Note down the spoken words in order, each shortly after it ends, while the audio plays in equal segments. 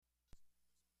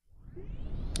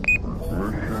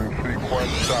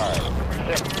for start.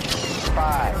 6,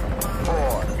 5,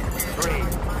 4, 3,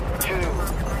 2,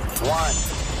 1,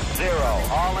 0.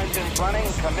 All engines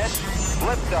running. Commit.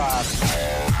 Liftoff.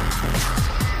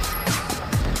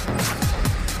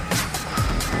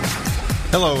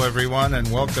 Hello, everyone,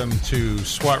 and welcome to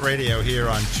SWAT Radio here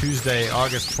on Tuesday,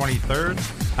 August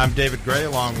 23rd. I'm David Gray,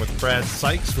 along with Brad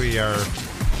Sykes. We are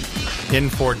in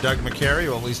for Doug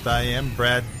McCary, or at least I am.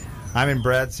 I'm in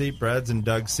Brad's seat. Brad's in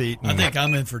Doug's seat. I think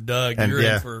I'm in for Doug. You're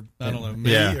in for, I don't know,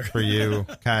 me. Yeah, for you,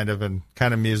 kind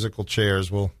of musical chairs.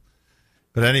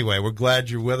 But anyway, we're glad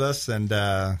you're with us,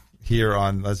 and here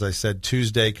on, as I said,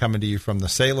 Tuesday, coming to you from the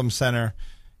Salem Center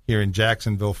here in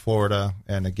Jacksonville, Florida.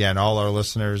 And again, all our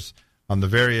listeners on the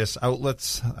various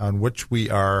outlets on which we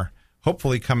are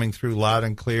hopefully coming through loud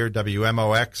and clear,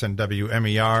 WMOX and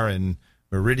WMER in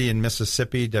Meridian,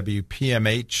 Mississippi,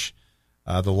 WPMH,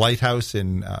 the Lighthouse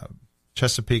in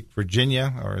Chesapeake,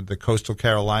 Virginia, or the coastal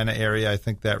Carolina area, I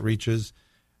think that reaches,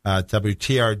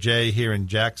 WTRJ here in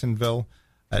Jacksonville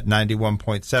at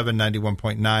 91.7,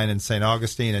 91.9 in St.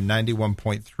 Augustine, and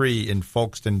 91.3 in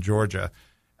Folkston, Georgia.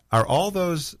 Are all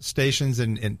those stations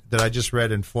that I just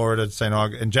read in Florida,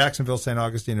 in Jacksonville, St.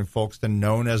 Augustine, and Folkston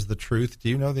known as The Truth? Do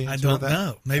you know the answer to that? I don't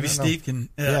know. Maybe Steve can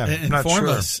inform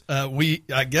us.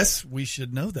 I guess we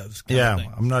should know those kind of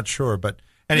things. I'm not sure, but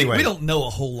anyway. We don't know a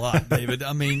whole lot, David.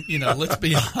 I mean, let's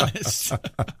be honest.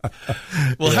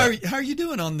 Well, how are you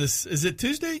doing on this? Is it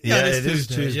Tuesday? Yeah, it is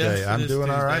Tuesday. Yes, I'm doing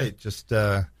all right. Just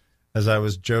as I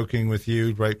was joking with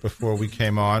you right before we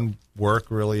came on, work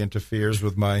really interferes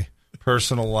with my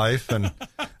personal life, and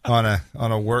on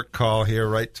a work call here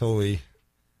right till we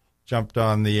jumped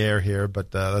on the air here,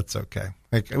 but that's okay.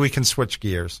 We can switch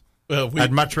gears. Well,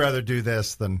 I'd much rather do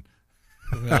this than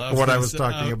what I was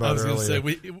talking about earlier. I was going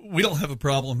to say, we don't have a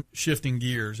problem shifting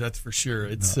gears, that's for sure.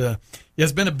 It's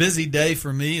been a busy day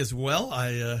for me as well.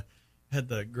 I had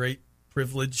the great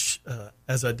privilege,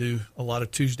 as I do a lot of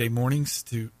Tuesday mornings,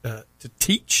 to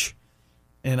teach.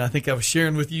 And I think I was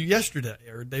sharing with you yesterday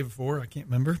or the day before, I can't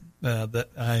remember,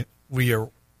 that we are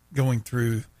going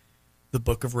through the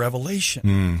book of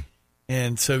Revelation.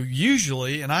 And so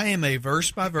usually, and I am a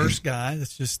verse-by-verse guy,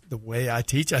 that's just the way I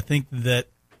teach. I think that,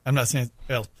 I'm not saying,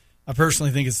 I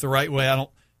personally think it's the right way. I don't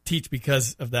teach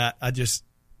because of that.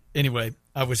 Anyway,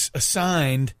 I was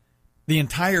assigned the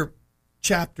entire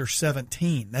chapter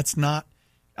 17. That's not,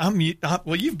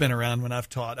 well, you've been around when I've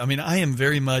taught. I mean, I am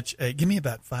very much give me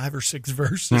about 5 or 6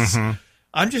 verses. Mm-hmm.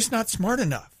 I'm just not smart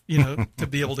enough, to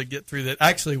be able to get through that.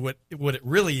 Actually, what it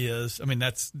really is, I mean,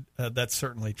 that's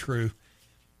certainly true.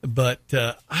 But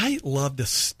I love to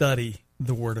study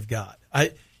the Word of God.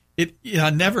 I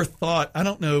never thought. I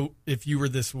don't know if you were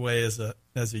this way as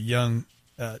a young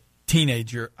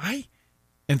teenager.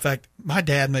 In fact, my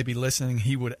dad may be listening.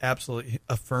 He would absolutely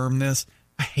affirm this.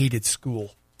 I hated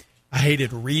school. I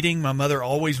hated reading. My mother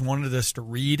always wanted us to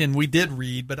read, and we did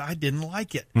read, but I didn't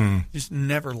like it. Just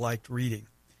never liked reading.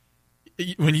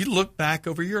 When you look back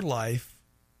over your life,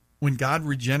 when God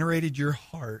regenerated your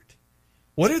heart,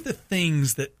 what are the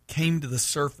things that came to the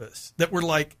surface that were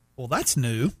like, well, that's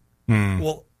new.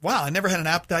 Well, wow, I never had an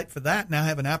appetite for that. Now I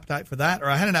have an appetite for that. Or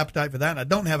I had an appetite for that, and I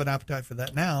don't have an appetite for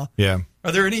that now. Yeah.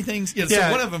 Are there any things?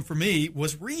 So one of them for me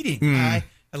was reading. I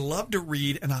love to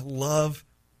read, and I love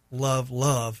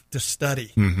to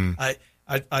study. Mm-hmm.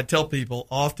 I tell people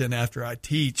often after I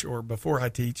teach or before I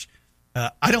teach,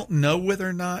 I don't know whether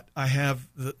or not I have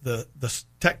the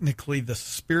technically the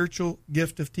spiritual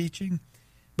gift of teaching,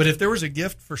 but if there was a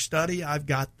gift for study, I've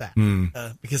got that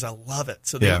because I love it.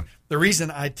 So the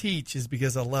reason I teach is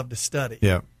because I love to study.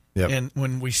 Yeah. Yep. And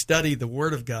when we study the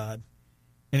Word of God,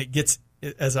 and it gets,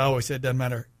 as I always said, it doesn't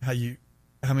matter how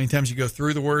many times you go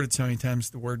through the Word, it's how many times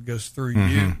the Word goes through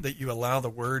you, that you allow the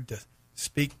Word to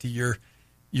speak to your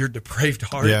depraved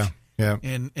heart. Yeah.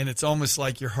 And it's almost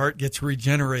like your heart gets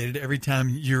regenerated every time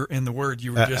you're in the Word.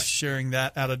 You were just sharing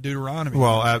that out of Deuteronomy.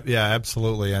 Well,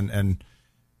 absolutely. And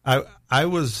I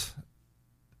was,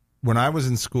 when I was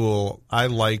in school, I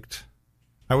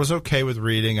was okay with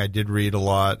reading. I did read a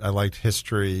lot. I liked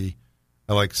history.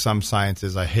 I liked some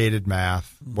sciences. I hated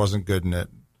math. Wasn't good in it.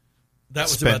 That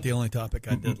was about the only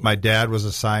topic I did. My dad was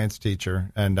a science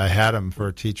teacher, and I had him for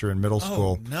a teacher in middle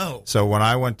school. Oh, no. So when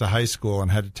I went to high school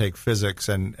and had to take physics,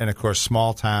 and of course,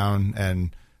 small town,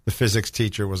 and the physics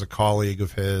teacher was a colleague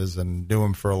of his and knew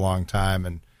him for a long time,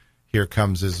 and here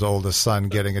comes his oldest son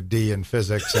getting a D in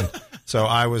physics. And so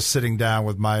I was sitting down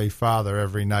with my father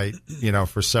every night,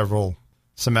 for several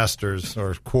semesters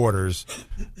or quarters,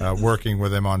 working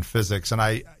with him on physics. And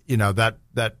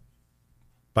that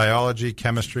biology,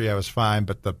 chemistry, I was fine,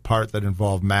 but the part that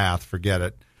involved math, forget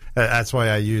it. That's why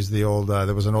I use the old.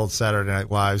 There was an old Saturday Night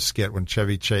Live skit when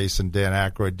Chevy Chase and Dan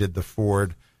Aykroyd did the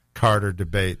Ford Carter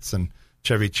debates, and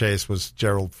Chevy Chase was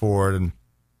Gerald Ford, and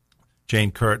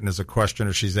Jane Curtin is a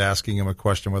questioner. She's asking him a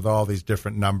question with all these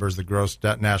different numbers, the gross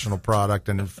national product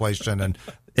and inflation and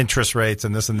interest rates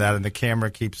and this and that, and the camera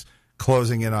keeps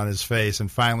closing in on his face. And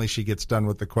finally she gets done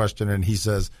with the question, and he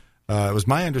says, it was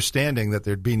my understanding that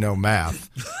there'd be no math.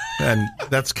 And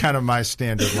that's kind of my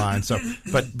standard line. So,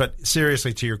 but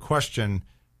seriously, to your question,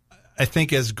 I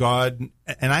think as God,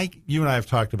 and you and I have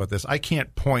talked about this, I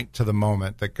can't point to the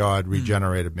moment that God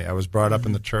regenerated me. I was brought up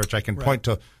in the church. I can point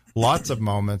to lots of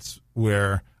moments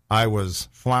where I was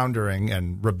floundering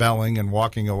and rebelling and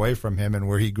walking away from him, and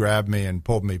where he grabbed me and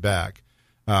pulled me back,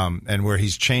 and where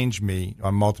he's changed me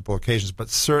on multiple occasions. But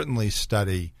certainly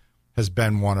study has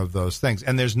been one of those things.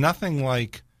 And there's nothing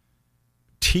like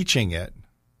teaching it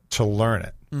to learn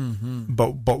it. Mm-hmm.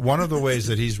 But one of the ways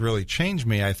that he's really changed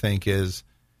me, I think, is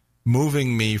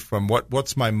moving me from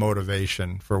what's my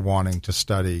motivation for wanting to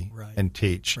study and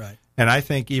teach. Right. And I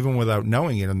think even without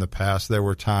knowing it in the past, there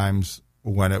were times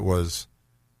when it was,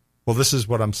 well, this is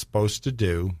what I'm supposed to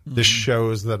do. Mm-hmm. This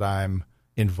shows that I'm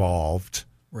involved.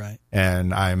 Right.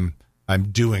 And I'm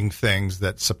doing things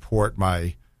that support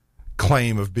my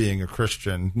claim of being a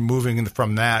Christian, moving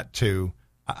from that to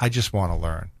I just want to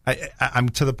learn. I'm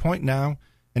to the point now,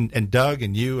 and Doug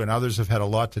and you and others have had a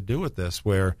lot to do with this,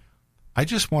 where I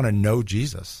just want to know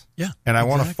Jesus. Yeah, and I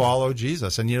want to follow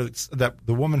Jesus. And it's that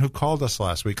the woman who called us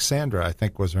last week, Sandra, I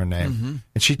think was her name, mm-hmm.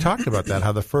 and she talked about that,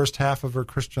 how the first half of her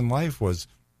Christian life was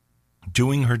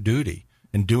doing her duty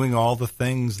and doing all the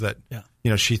things that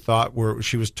she thought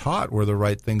she was taught were the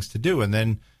right things to do, and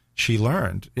then she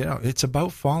learned, it's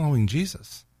about following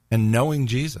Jesus and knowing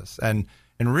Jesus, and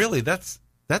really that's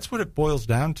what it boils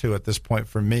down to at this point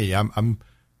for me. I'm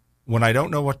when I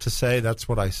don't know what to say, that's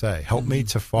what I say. Help me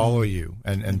to follow you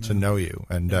and to know you.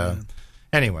 And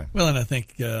anyway, well, and I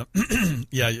think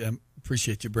I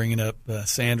appreciate you bringing up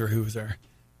Sandra, who was our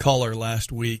caller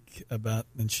last week,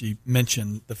 and she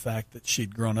mentioned the fact that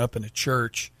she'd grown up in a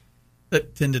church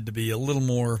that tended to be a little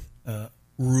more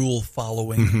rule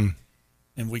following. Mm-hmm.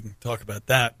 And we can talk about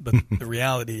that, but the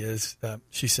reality is,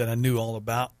 she said, I knew all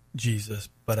about Jesus,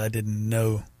 but I didn't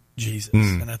know Jesus.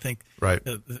 And I think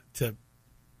to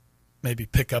maybe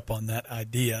pick up on that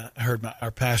idea, I heard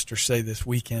our pastor say this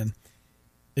weekend,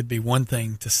 it'd be one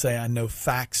thing to say I know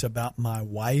facts about my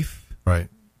wife, right?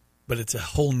 But it's a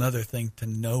whole nother thing to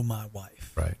know my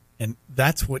wife. Right. And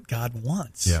that's what God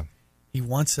wants. Yeah. He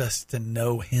wants us to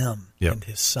know him and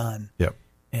his son. Yep.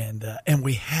 And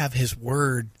we have his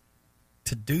word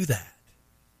to do that.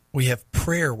 We have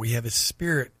prayer. We have his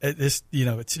spirit.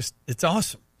 It's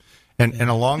awesome. And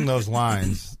along those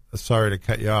lines, sorry to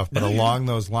cut you off, but along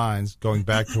those lines, going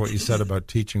back to what you said about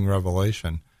teaching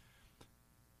Revelation,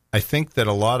 I think that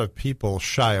a lot of people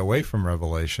shy away from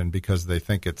Revelation because they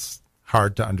think it's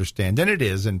hard to understand. And it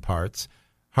is in parts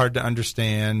hard to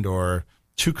understand, or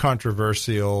too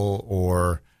controversial,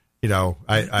 or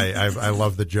I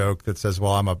love the joke that says,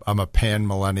 well, I'm a pan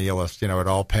millennialist, it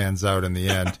all pans out in the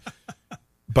end.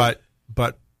 But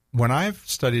when I've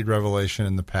studied Revelation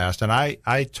in the past, and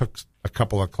I took a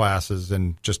couple of classes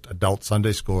in just adult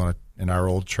Sunday school in our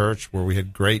old church where we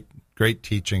had great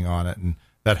teaching on it, and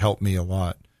that helped me a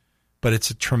lot. But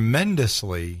it's a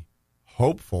tremendously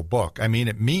hopeful book. I mean,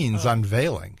 it means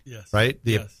unveiling, right?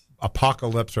 The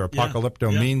apocalypse or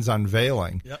apocalypto means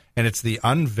unveiling, and it's the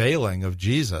unveiling of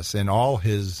Jesus in all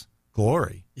his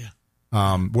glory,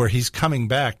 where he's coming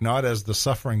back not as the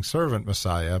suffering servant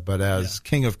Messiah, but as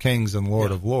King of Kings and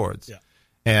Lord of Lords. Yeah.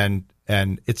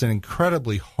 And it's an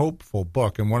incredibly hopeful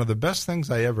book, and one of the best things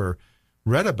I ever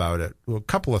read about it, well, a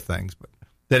couple of things, but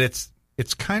that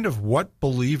it's kind of what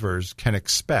believers can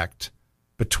expect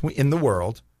in the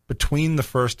world between the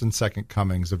first and second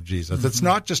comings of Jesus. Mm-hmm. It's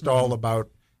not just all about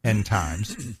end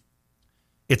times.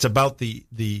 It's about the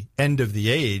end of the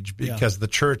age, because the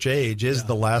church age is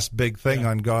the last big thing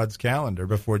on God's calendar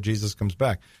before Jesus comes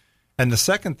back. And the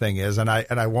second thing is, and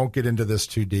I won't get into this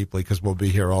too deeply because we'll be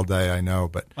here all day, I know,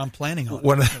 but I'm planning on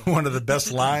one of the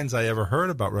best lines I ever heard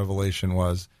about Revelation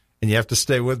was, and you have to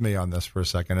stay with me on this for a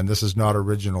second, and this is not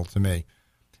original to me,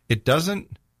 it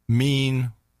doesn't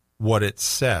mean what it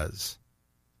says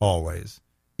always.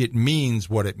 It means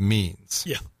what it means.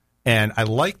 Yeah. And I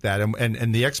like that.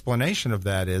 And the explanation of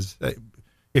that is,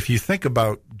 if you think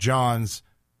about John's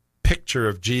picture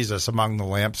of Jesus among the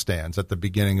lampstands at the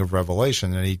beginning of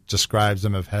Revelation, and he describes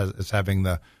him as having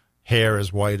the hair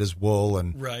as white as wool,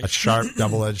 and a sharp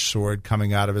double-edged sword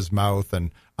coming out of his mouth,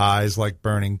 and eyes like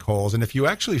burning coals. And if you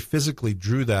actually physically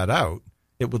drew that out,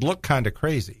 it would look kind of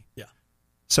crazy. Yeah.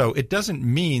 So it doesn't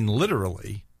mean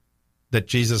literally that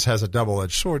Jesus has a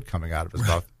double-edged sword coming out of his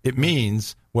mouth. It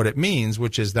means what it means,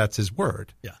 which is that's his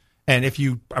word. Yeah. And if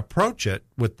you approach it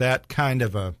with that kind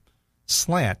of a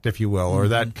slant, if you will, or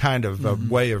that kind of a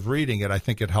way of reading it, I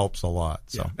think it helps a lot.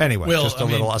 So anyway, just a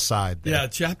little aside there. Yeah,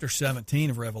 chapter 17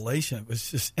 of Revelation, it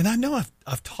was just, and I know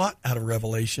I've taught out of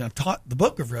Revelation. I've taught the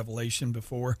book of Revelation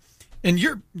before, and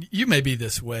you may be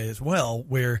this way as well,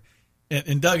 where,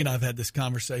 and Doug and I have had this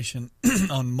conversation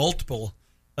on multiple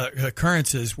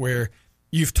occurrences where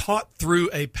you've taught through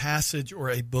a passage or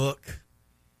a book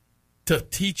to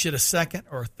teach it a second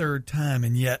or a third time,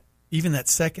 and yet even that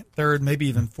second, third, maybe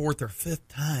even fourth or fifth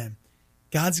time,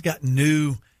 God's got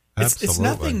new. It's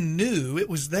nothing new. It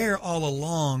was there all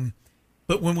along.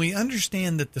 But when we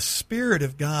understand that the Spirit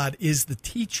of God is the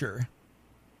teacher,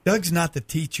 Doug's not the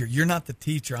teacher. You're not the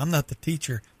teacher. I'm not the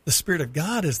teacher. The Spirit of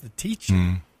God is the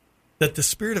teacher. That the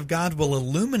Spirit of God will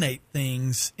illuminate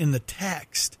things in the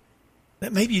text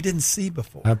that maybe you didn't see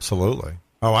before. Absolutely.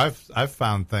 Oh, I've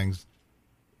found things.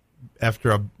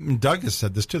 After Doug has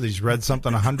said this too, he's read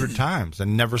something 100 times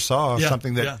and never saw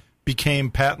something that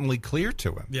became patently clear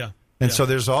to him. Yeah, and so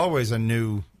there's always a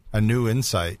new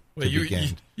insight to be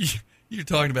gained. You're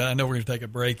talking about. I know we're going to take a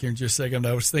break here in just a second.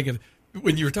 I was thinking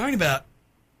when you were talking about,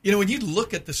 when you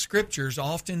look at the scriptures,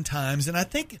 oftentimes, and I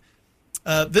think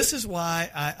this is why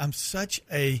I'm such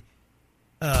a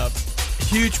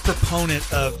huge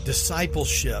proponent of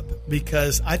discipleship,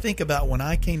 because I think about when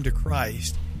I came to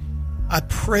Christ. I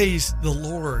praise the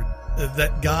Lord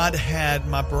that God had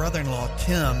my brother-in-law,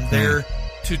 Tim, there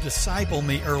to disciple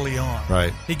me early on.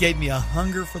 Right. He gave me a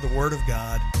hunger for the Word of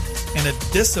God and a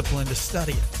discipline to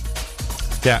study it.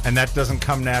 Yeah, and that doesn't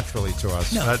come naturally to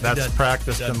us. No, that's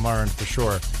practiced and learned for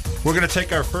sure. We're going to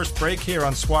take our first break here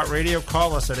on SWAT Radio.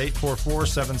 Call us at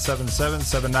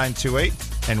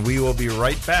 844-777-7928, and we will be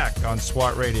right back on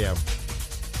SWAT Radio.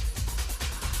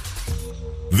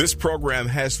 This program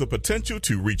has the potential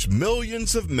to reach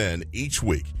millions of men each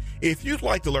week. If you'd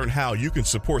like to learn how you can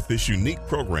support this unique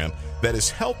program that is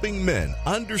helping men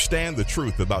understand the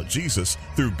truth about Jesus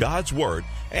through God's Word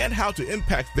and how to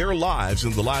impact their lives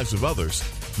and the lives of others,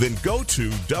 then go to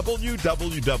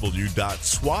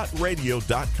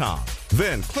www.swatradio.com.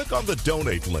 Then click on the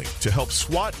donate link to help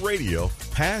SWAT Radio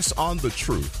pass on the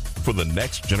truth for the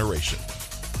next generation.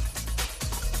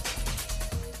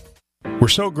 We're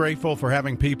so grateful for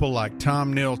having people like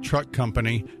Tom Neal Truck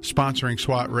Company sponsoring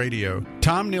SWAT Radio.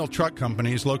 Tom Neal Truck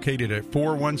Company is located at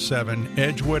 417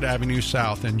 Edgewood Avenue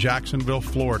South in Jacksonville,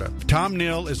 Florida. Tom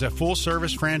Neal is a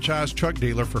full-service franchise truck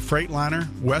dealer for Freightliner,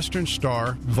 Western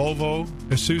Star, Volvo,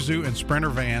 Isuzu, and Sprinter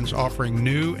vans, offering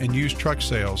new and used truck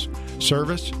sales,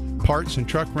 service, parts and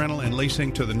truck rental and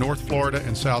leasing to the North Florida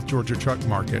and South Georgia truck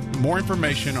market. More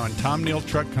information on Tom Neal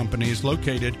Truck Company is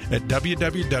located at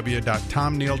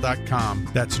www.tomneal.com.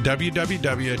 That's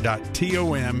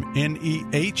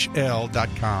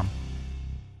www.tomnehl.com.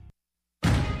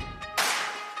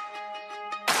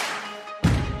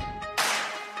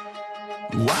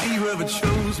 Why you ever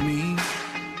chose me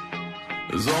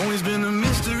has always been a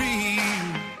mystery.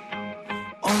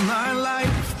 All my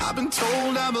life I've been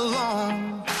told I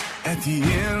belong at the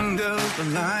end of the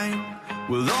line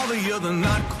with all the other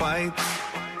not quite,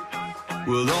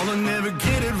 with all the never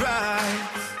get it right.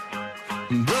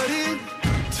 But it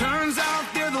turns out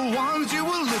they're the ones you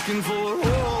were looking for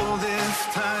all this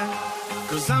time,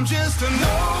 'cause I'm just a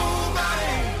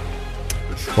nobody.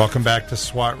 Welcome back to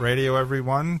SWAT Radio,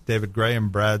 everyone. David Gray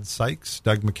and Brad Sykes.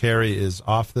 Doug McCary is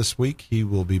off this week. He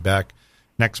will be back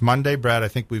next Monday. Brad, I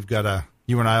think we've got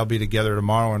you and I will be together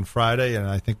tomorrow and Friday, and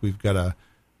I think we've got a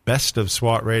Best of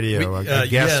SWAT Radio, a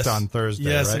guest yes, on Thursday.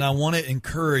 Yes, right? And I want to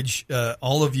encourage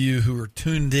all of you who are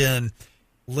tuned in,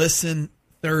 listen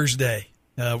Thursday.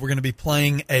 We're going to be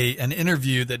playing an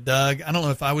interview that Doug, I don't know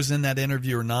if I was in that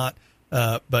interview or not,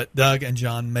 but Doug and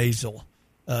John Maisel.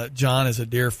 John is a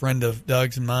dear friend of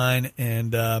Doug's and mine,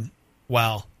 and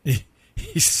wow,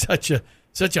 he's such a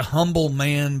humble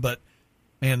man, but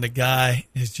man, the guy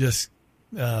is just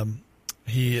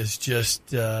he is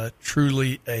just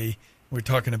truly we're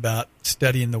talking about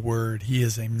studying the Word. He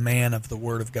is a man of the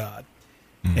Word of God,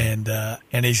 and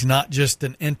he's not just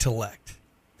an intellect;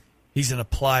 he's an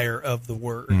applier of the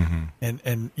Word.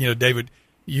 And David,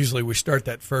 usually we start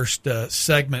that first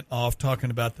segment off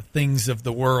talking about the things of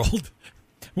the world.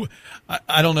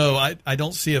 I don't know. I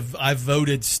don't see I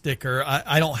voted sticker.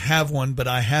 I don't have one, but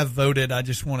I have voted. I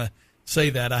just want to say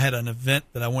that I had an event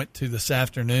that I went to this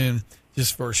afternoon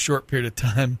just for a short period of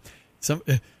time.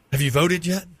 Have you voted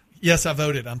yet? Yes, I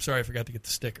voted. I'm sorry, I forgot to get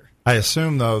the sticker. I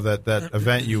assume, though, that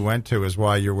event you went to is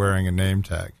why you're wearing a name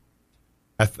tag.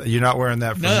 You're not wearing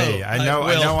that for No, me. I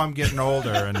know I'm getting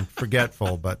older and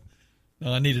forgetful, but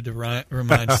I needed to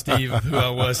remind Steve of who I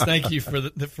was. Thank you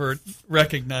for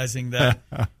recognizing that.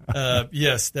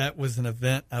 Yes, that was an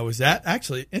event I was at.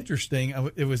 Actually,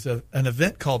 interesting. It was an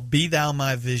event called Be Thou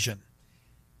My Vision,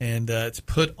 and it's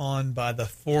put on by the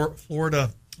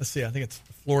Florida. Let's see, I think it's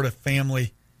the Florida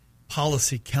Family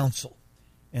Policy Council,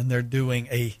 and they're doing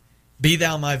a Be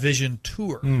Thou My Vision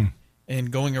tour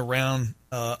and going around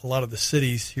a lot of the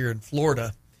cities here in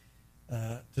Florida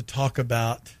to talk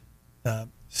about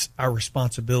our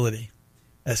responsibility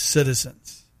as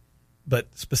citizens, but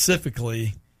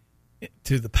specifically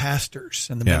to the pastors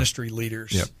and the ministry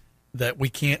leaders, that we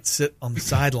can't sit on the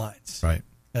sidelines. Right.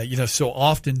 So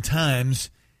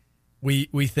oftentimes we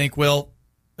think, well,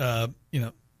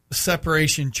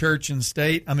 separation church and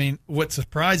state. I mean, what's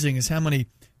surprising is how many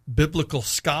biblical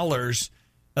scholars,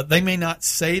 they may not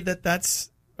say that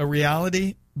that's a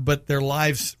reality, but their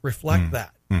lives reflect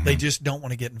that. Mm-hmm. They just don't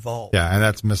want to get involved. Yeah, and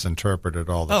that's misinterpreted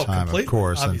all the time, completely, of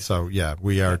course. obviously. And so,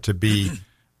 we are to be.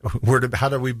 How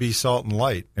do we be salt and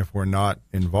light if we're not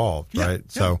involved, right?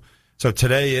 Yeah. So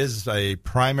today is a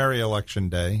primary election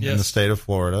day in the state of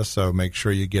Florida. So make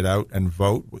sure you get out and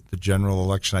vote. The general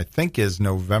election, I think, is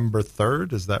November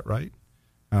 3rd. Is that right?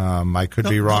 I could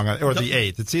be wrong, or the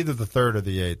 8th. It's either the 3rd or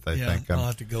the 8th. I think. I'll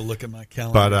have to go look at my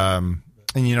calendar. But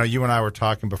and you and I were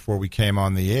talking before we came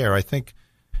on the air. I think,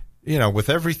 with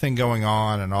everything going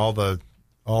on and all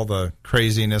the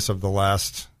craziness of the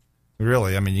last,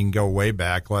 really, I mean, you can go way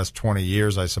back, last 20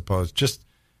 years, I suppose. Just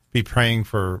be praying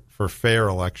for fair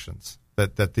elections,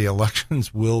 that the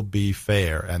elections will be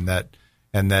fair, and that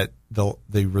the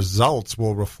results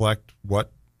will reflect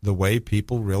the way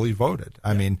people really voted.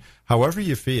 I mean, however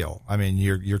you feel. I mean,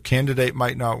 your candidate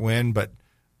might not win, but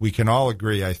we can all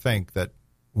agree, I think, that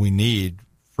we need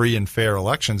free and fair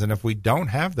elections. And if we don't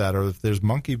have that, or if there's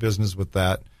monkey business with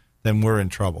that, then we're in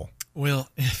trouble. Well,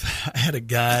 if I had a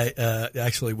guy,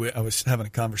 I was having a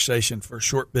conversation for a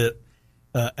short bit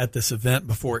at this event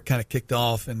before it kind of kicked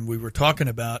off, and we were talking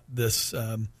about this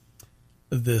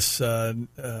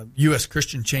U.S.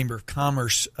 Christian Chamber of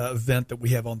Commerce event that we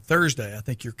have on Thursday. I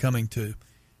think you're coming to,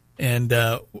 and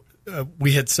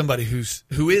we had somebody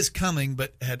who is coming,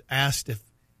 but had asked if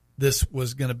this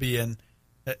was going to be an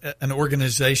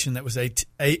organization that was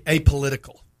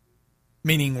apolitical,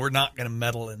 meaning we're not going to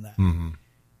meddle in that. Mm-hmm.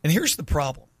 And here's the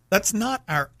problem. That's not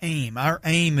our aim. Our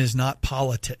aim is not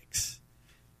politics.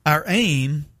 Our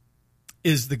aim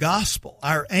is the gospel.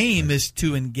 Our aim is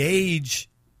to engage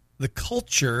the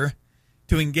culture,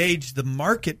 to engage the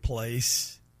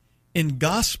marketplace in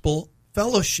gospel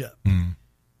fellowship. Mm.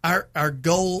 Our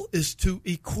goal is to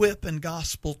equip in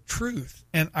gospel truth,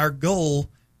 and our goal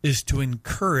is to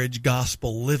encourage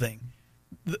gospel living.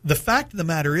 The fact of the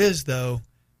matter is, though,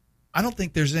 I don't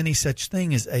think there's any such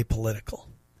thing as apolitical.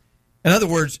 In other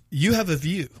words, you have a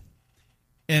view,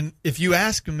 and if you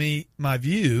ask me my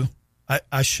view,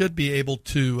 I should be able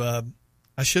to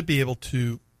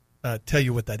tell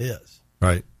you what that is.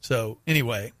 Right. So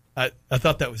anyway, I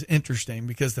thought that was interesting,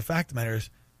 because the fact of the matter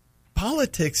is,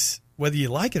 politics, whether you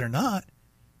like it or not,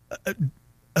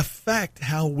 affect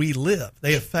how we live.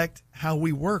 They affect how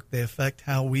we work. They affect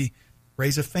how we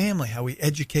raise a family, how we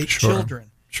educate children.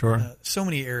 Sure. So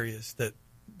many areas that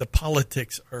the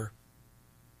politics are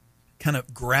kind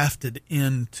of grafted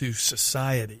into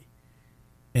society.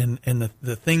 And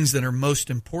the things that are most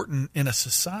important in a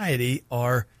society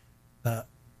are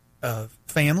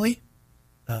family,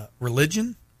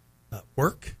 religion,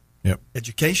 work,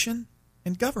 education,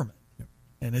 and government. Yep.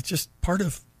 And it's just part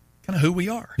of kind of who we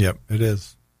are. Yep, it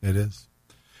is. It is.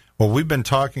 Well, we've been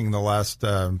talking the last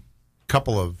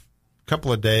couple of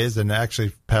days, and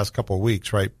actually past couple of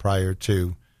weeks, right prior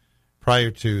to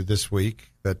this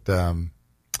week, that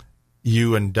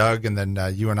you and Doug, and then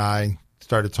you and I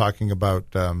started talking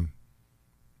about.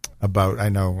 I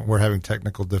know we're having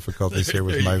technical difficulties here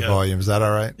with my volume. Is that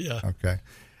all right? Yeah. Okay.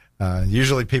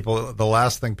 Usually the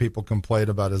last thing people complain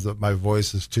about is that my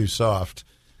voice is too soft.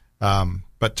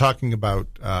 But talking about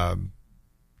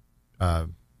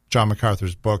John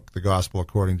MacArthur's book, The Gospel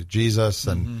According to Jesus,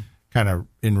 and kind of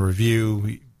in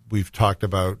review, we've talked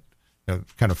about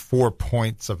kind of 4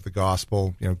 points of the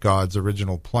gospel. God's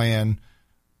original plan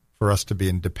for us to be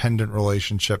in dependent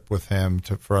relationship with Him,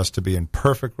 for us to be in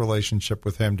perfect relationship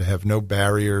with Him, to have no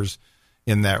barriers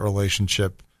in that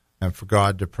relationship, and for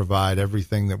God to provide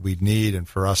everything that we need, and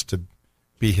for us to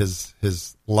be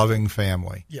His loving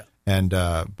family. Yeah. And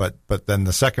but then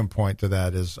the second point to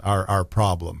that is our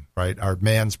problem, right? Our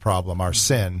man's problem, our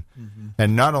sin,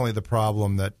 and not only the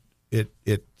problem that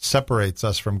it separates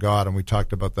us from God, and we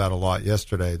talked about that a lot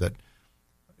yesterday. That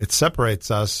it separates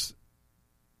us.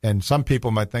 And some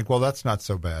people might think, well, that's not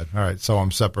so bad. All right, so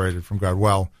I'm separated from God.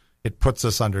 Well, it puts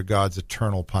us under God's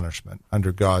eternal punishment,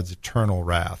 under God's eternal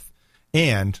wrath.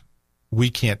 And we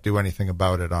can't do anything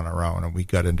about it on our own, and we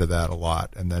got into that a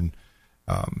lot. And then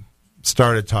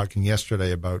started talking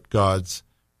yesterday about God's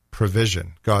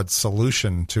provision, God's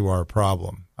solution to our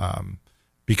problem,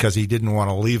 because he didn't want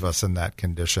to leave us in that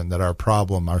condition that our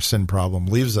problem, our sin problem,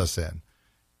 leaves us in.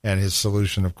 And his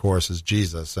solution, of course, is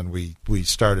Jesus. And we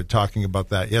started talking about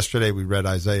that yesterday. We read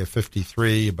Isaiah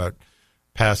 53, about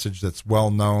a passage that's well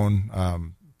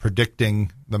known,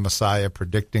 predicting the Messiah,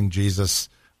 predicting Jesus,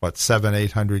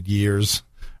 700-800 years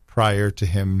prior to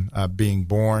him being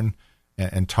born,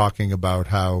 and talking about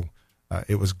how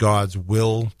it was God's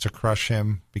will to crush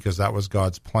him because that was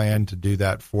God's plan to do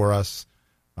that for us,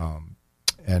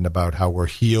 and about how we're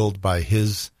healed by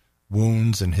his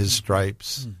wounds and his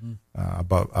stripes,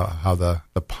 about how the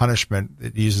punishment,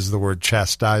 it uses the word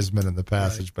chastisement in the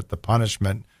passage, right, but the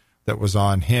punishment that was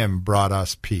on him brought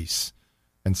us peace.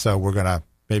 And so we're going to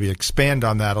maybe expand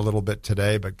on that a little bit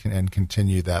today, but and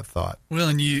continue that thought. Well,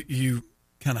 and you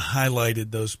kind of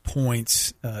highlighted those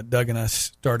points. Doug and I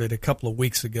started a couple of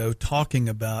weeks ago talking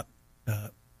about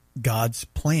God's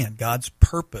plan, God's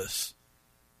purpose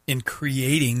in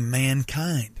creating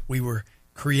mankind. We were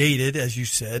created, as you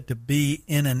said, to be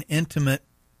in an intimate,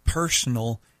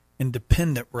 personal,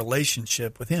 independent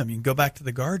relationship with him. You can go back to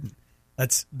the garden.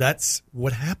 That's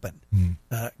what happened.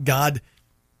 God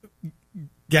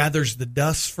gathers the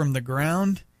dust from the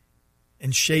ground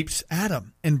and shapes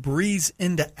Adam and breathes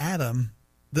into Adam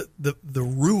the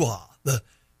ruah,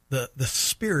 the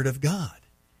spirit of God.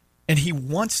 And he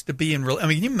wants to be in real. I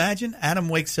mean, can you imagine Adam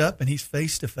wakes up and he's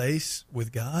face to face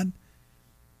with God?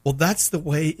 Well, that's the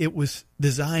way it was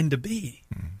designed to be.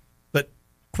 But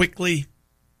quickly,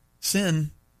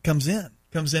 sin comes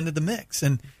into the mix,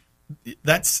 and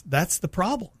that's the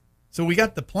problem. So we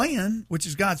got the plan, which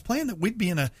is God's plan, that we'd be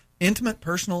in an intimate,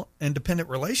 personal, and dependent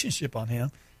relationship on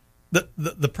him.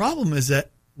 The problem is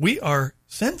that we are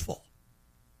sinful.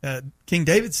 King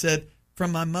David said,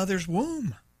 "From my mother's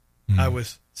womb, I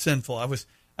was sinful." I was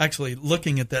actually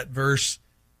looking at that verse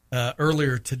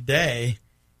earlier today,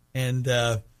 and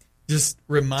just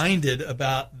reminded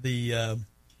about the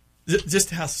just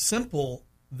how simple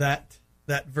that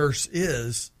verse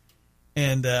is,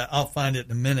 and I'll find it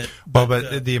in a minute.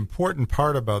 But the important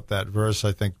part about that verse,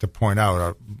 I think, to point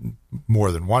out,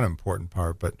 more than one important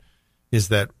part, but is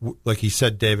that, like he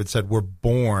said, David said, we're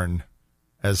born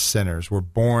as sinners. We're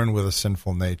born with a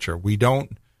sinful nature. We're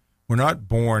not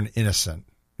born innocent,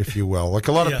 if you will. Like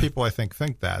a lot of people, I think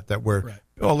that we're, right.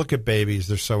 Oh, look at babies.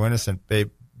 They're so innocent.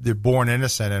 They're born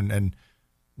innocent, and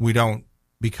we don't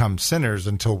become sinners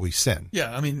until we sin.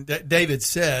 Yeah, I mean, David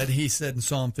said, he said in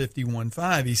Psalm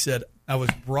 51:5, he said, "I was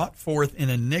brought forth in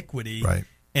iniquity, right,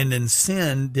 and in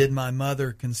sin did my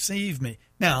mother conceive me."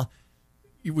 Now,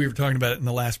 we were talking about it in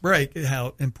the last break,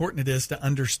 how important it is to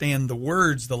understand the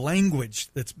words, the language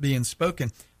that's being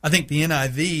spoken. I think the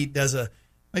NIV does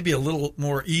maybe a little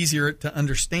more easier to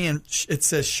understand. It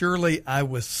says, "Surely I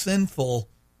was sinful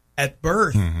at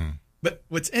birth." Mm-hmm. But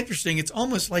what's interesting, it's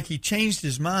almost like he changed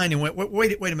his mind and went,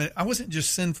 wait a minute, I wasn't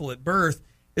just sinful at birth.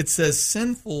 It says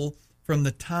sinful from the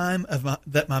time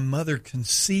that my mother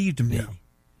conceived me. Yeah.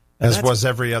 As was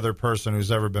every other person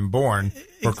who's ever been born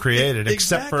or created,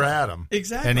 except for Adam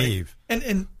and Eve.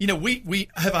 And you know, we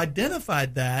have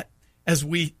identified that as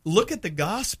we look at the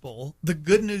gospel, the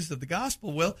good news of the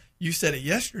gospel. Well, you said it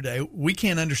yesterday, we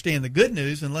can't understand the good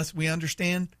news unless we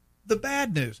understand the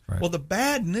bad news. Right. Well, the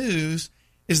bad news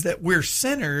is that we're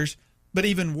sinners, but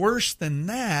even worse than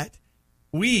that,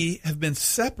 we have been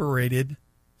separated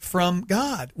from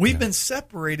God. We've been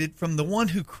separated from the one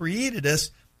who created us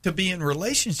to be in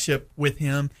relationship with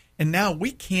him, and now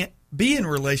we can't be in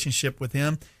relationship with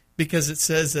him because it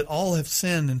says that all have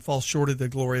sinned and fall short of the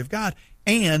glory of God.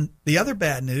 And the other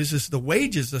bad news is the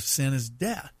wages of sin is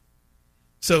death.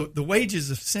 So the wages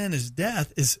of sin is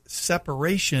death, is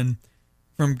separation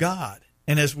from God.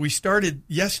 And as we started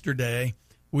yesterday,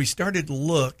 we started to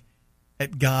look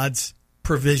at God's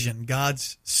provision,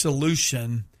 God's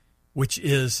solution, which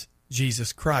is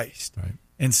Jesus Christ. Right.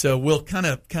 And so we'll kind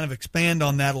of expand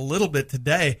on that a little bit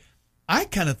today. I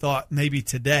kind of thought maybe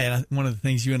today, and one of the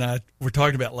things you and I were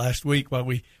talking about last week, while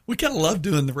we kind of love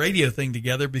doing the radio thing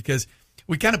together, because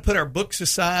we kind of put our books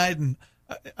aside. And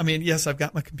I mean, yes, I've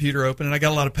got my computer open and I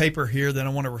got a lot of paper here that I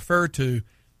want to refer to,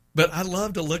 but I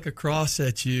love to look across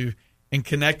at you and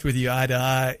connect with you eye to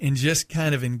eye and just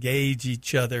kind of engage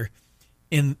each other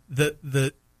in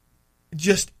the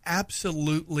just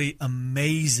absolutely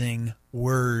amazing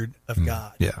word of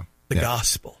God, the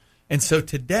gospel. And so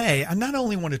today, I not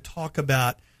only want to talk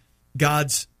about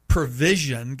God's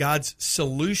provision, God's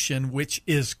solution, which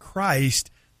is Christ,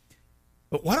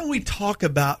 but why don't we talk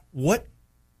about what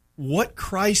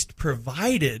Christ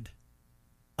provided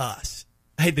us?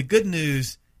 Hey, the good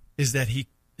news is that he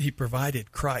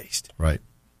provided Christ. Right.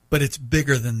 But it's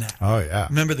bigger than that. Oh, yeah.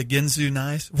 Remember the Ginsu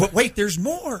knives? Wait, there's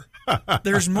more.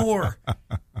 There's more.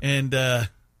 And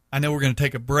I know we're going to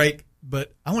take a break,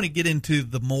 but I want to get into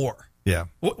the more. Yeah.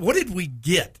 What did we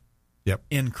get Yep.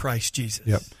 in Christ Jesus?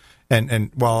 Yep.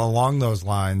 And well, along those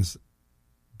lines,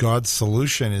 God's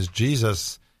solution is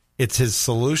Jesus. It's his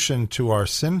solution to our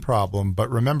sin problem. But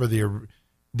remember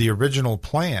the original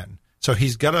plan. So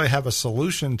he's got to have a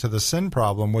solution to the sin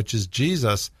problem, which is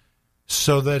Jesus,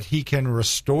 so that he can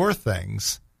restore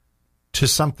things to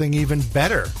something even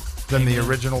better than the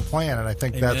original plan. And I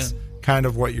think that's kind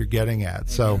of what you're getting at.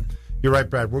 So you're right,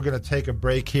 Brad. We're going to take a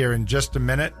break here in just a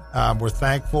minute. We're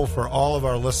thankful for all of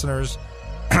our listeners.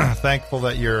 Thankful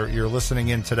that you're listening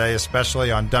in today,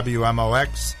 especially on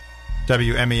WMOX,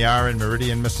 WMER in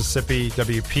Meridian, Mississippi,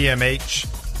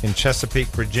 WPMH in Chesapeake,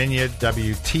 Virginia,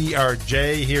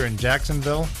 WTRJ here in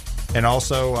Jacksonville, and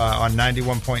also on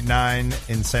 91.9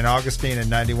 in St. Augustine and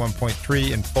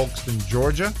 91.3 in Folkestone,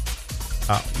 Georgia.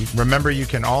 Remember, you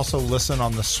can also listen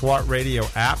on the SWAT Radio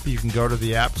app. You can go to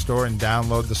the App Store and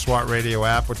download the SWAT Radio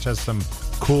app, which has some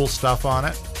cool stuff on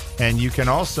it. And you can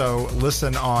also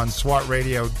listen on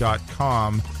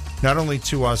SWATradio.com, not only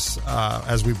to us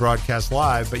as we broadcast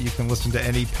live, but you can listen to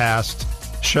any past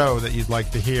show that you'd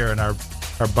like to hear. And our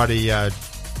buddy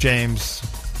James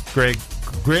Grim,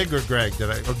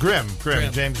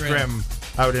 James Grim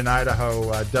out in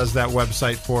Idaho does that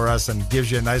website for us and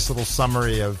gives you a nice little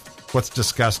summary of what's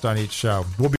discussed on each show.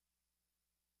 We'll be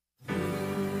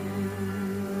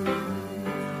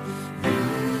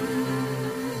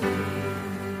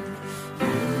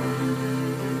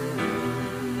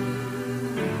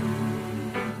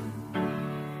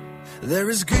There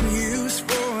is good news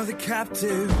for the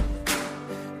captive,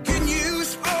 good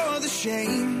news for the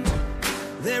shamed.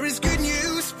 There is good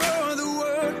news for the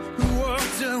one who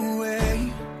walked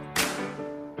away.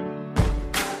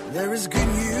 There is good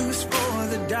news for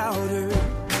the doubter,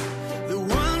 the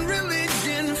one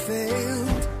religion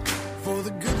failed, for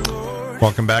the good Lord.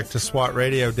 Welcome back to SWAT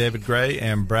Radio. David Gray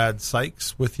and Brad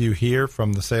Sykes with you here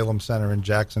from the Salem Center in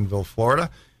Jacksonville, Florida.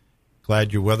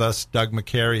 Glad you're with us. Doug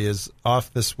McCary is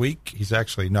off this week. He's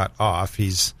actually not off.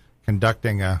 He's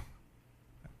conducting a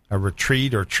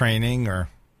retreat or training or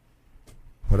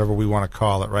whatever we want to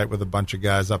call it, right, with a bunch of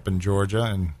guys up in Georgia,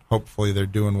 and hopefully they're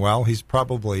doing well. He's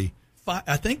probably...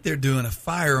 I think they're doing a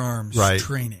firearms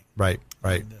training. Right.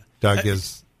 And, Doug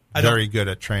is very good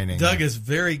at training. Doug is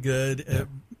very good.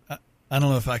 Yeah. I don't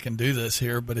know if I can do this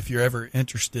here, but if you're ever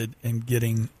interested in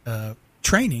getting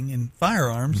training in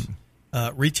firearms...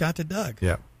 reach out to Doug.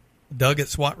 Yep. Doug at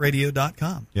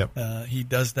SWATradio.com. Yep. He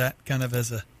does that kind of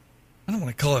as I don't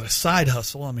want to call it a side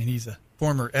hustle. I mean, he's a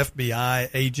former FBI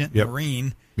agent,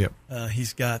 Marine. Yep.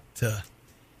 He's got,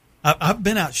 I've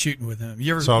been out shooting with him.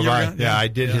 You ever? So I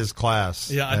did his class.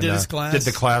 Yeah, I did his class. Did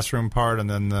the classroom part and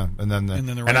then the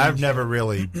and I've never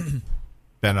really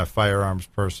been a firearms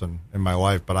person in my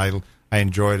life, but I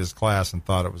enjoyed his class and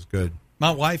thought it was good.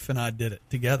 My wife and I did it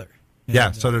together.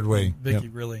 And, so did we. Vicki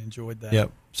really enjoyed that.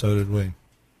 Yep, so did we.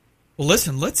 Well,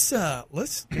 listen, let's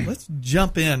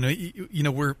jump in. You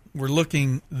know, we're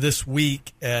looking this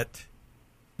week at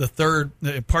the third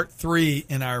part 3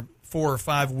 in our 4 or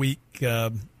 5 week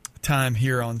time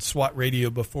here on SWAT Radio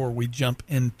before we jump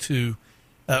back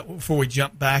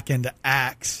into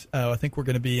Acts. I think we're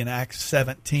going to be in Acts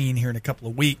 17 here in a couple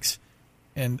of weeks.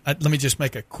 And let me just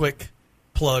make a quick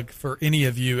plug for any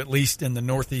of you, at least in the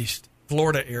Northeast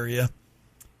Florida area.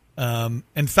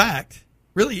 In fact,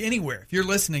 really anywhere, if you're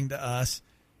listening to us,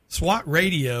 SWAT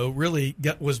Radio really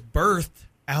was birthed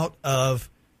out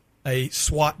of a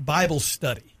SWAT Bible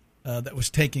study that was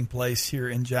taking place here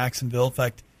in Jacksonville. In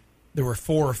fact, there were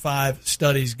 4 or 5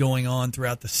 studies going on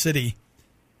throughout the city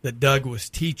that Doug was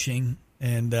teaching,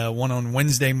 and one on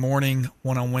Wednesday morning,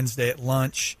 one on Wednesday at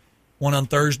lunch, one on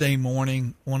Thursday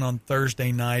morning, one on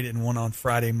Thursday night, and one on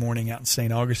Friday morning out in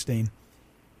St. Augustine.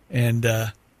 And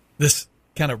this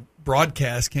kind of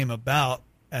broadcast came about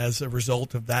as a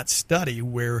result of that study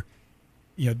where,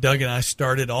 you know, Doug and I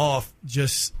started off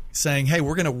just saying, hey,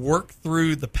 we're going to work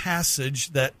through the passage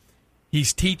that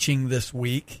he's teaching this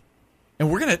week, and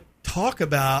we're going to talk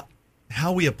about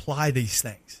how we apply these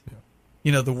things. Yeah.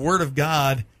 You know, the Word of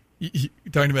God, you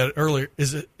were talking about it earlier,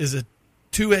 is a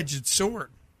two-edged sword.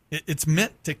 It's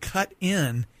meant to cut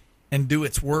in and do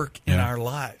its work in our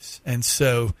lives. And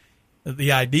so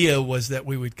the idea was that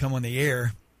we would come on the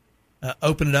air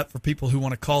open it up for people who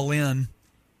want to call in.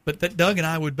 But that Doug and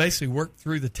I would basically work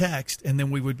through the text, and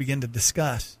then we would begin to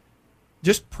discuss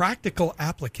just practical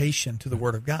application to the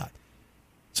Word of God.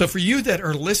 So for you that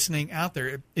are listening out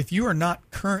there, if you are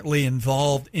not currently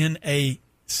involved in a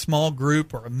small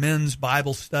group or a men's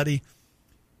Bible study,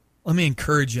 let me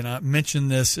encourage you. And I mentioned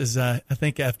this as I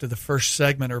think after the first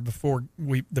segment or before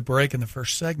the break in the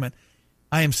first segment,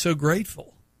 I am so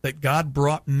grateful that God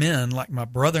brought men like my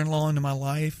brother-in-law into my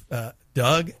life.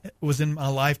 Doug was in my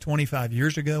life 25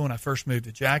 years ago when I first moved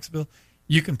to Jacksonville.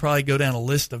 You can probably go down a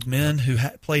list of men who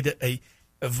played a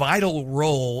vital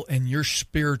role in your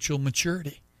spiritual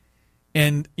maturity.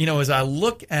 And, as I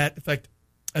look at, in fact,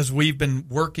 as we've been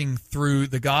working through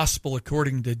The Gospel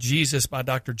According to Jesus by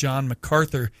Dr. John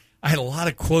MacArthur, I had a lot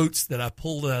of quotes that I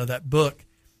pulled out of that book.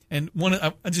 And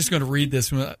I'm just going to read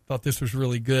this one. I thought this was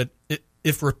really good.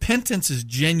 If repentance is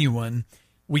genuine,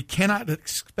 if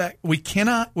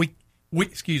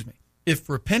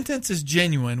repentance is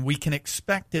genuine, we can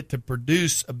expect it to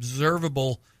produce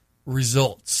observable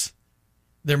results.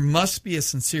 There must be a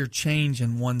sincere change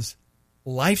in one's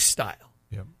lifestyle.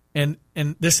 Yep. And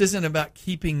this isn't about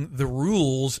keeping the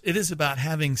rules. It is about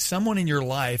having someone in your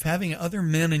life, having other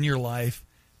men in your life.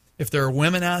 If there are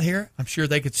women out here, I'm sure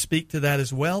they could speak to that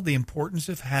as well, the importance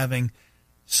of having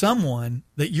someone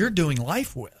that you're doing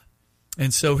life with.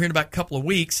 And so here in about a couple of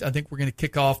weeks, I think we're going to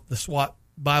kick off the SWAT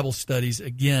Bible studies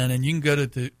again. And you can go to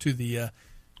the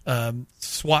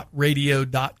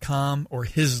SWATradio.com or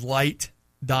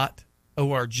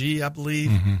hislight.org, I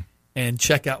believe, and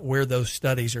check out where those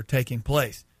studies are taking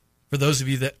place. For those of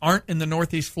you that aren't in the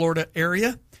Northeast Florida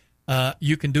area,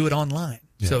 you can do it online.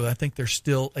 Yeah. So I think there's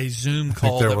still a Zoom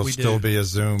call that we do. There will still be a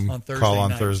Zoom call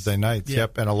on Thursday nights.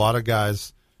 Yep. And a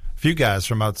few guys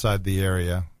from outside the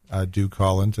area do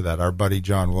call into that. Our buddy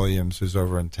John Williams, who's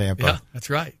over in Tampa, yeah,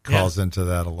 that's right, calls into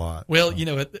that a lot. Well,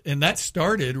 and that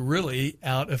started really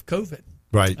out of COVID.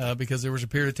 Right. Because there was a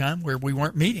period of time where we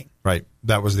weren't meeting. Right.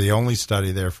 That was the only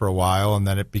study there for a while, and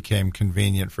then it became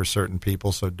convenient for certain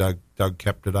people, so Doug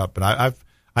kept it up. And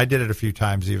I did it a few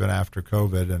times even after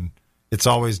COVID, and it's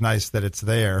always nice that it's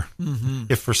there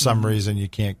if for some reason you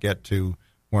can't get to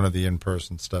one of the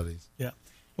in-person studies. Yeah.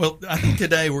 Well, I think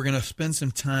today we're going to spend some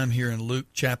time here in Luke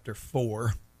chapter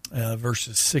 4,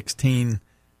 verses 16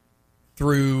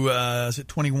 through, is it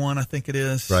 21, I think it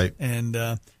is? Right. And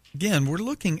again, we're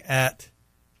looking at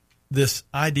this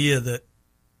idea that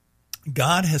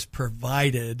God has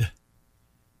provided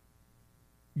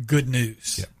good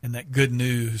news, and that good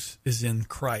news is in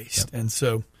Christ. And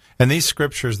so... And these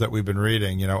scriptures that we've been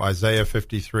reading, Isaiah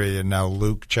 53 and now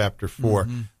Luke chapter 4,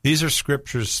 these are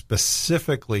scriptures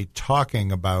specifically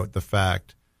talking about the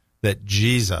fact that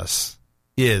Jesus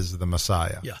is the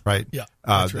Messiah, right? Yeah,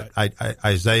 that's right.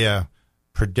 Isaiah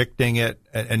predicting it,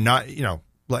 and not,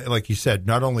 like you said,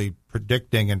 not only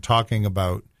predicting and talking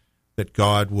about that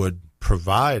God would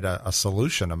provide a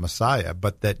solution, a Messiah,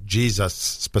 but that Jesus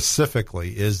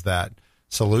specifically is that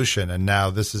solution. And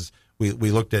now we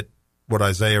looked at what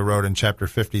Isaiah wrote in chapter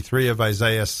 53 of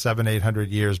Isaiah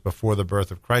 700-800 years before the birth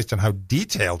of Christ, and how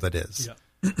detailed it is,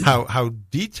 how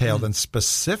detailed and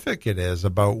specific it is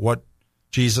about what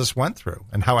Jesus went through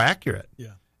and how accurate.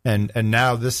 Yeah. And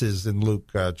now this is in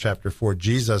Luke chapter 4,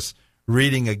 Jesus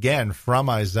reading again from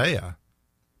Isaiah,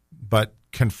 but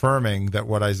confirming that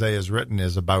what Isaiah has written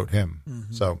is about him.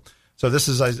 So this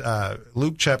is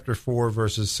Luke chapter 4,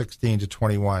 verses 16 to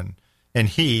 21. And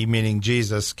he, meaning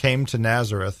Jesus, came to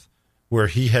Nazareth, where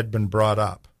he had been brought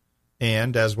up.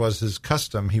 And, as was his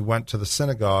custom, he went to the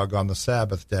synagogue on the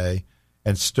Sabbath day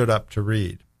and stood up to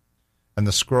read. And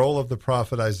the scroll of the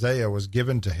prophet Isaiah was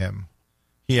given to him.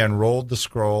 He unrolled the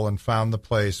scroll and found the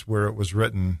place where it was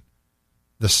written,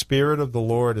 "The Spirit of the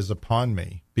Lord is upon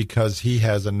me, because he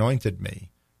has anointed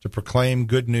me to proclaim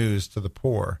good news to the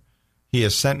poor. He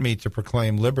has sent me to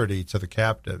proclaim liberty to the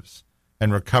captives,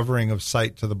 and recovering of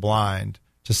sight to the blind,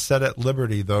 to set at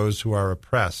liberty those who are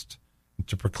oppressed,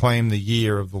 to proclaim the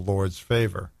year of the Lord's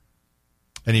favor."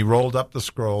 And he rolled up the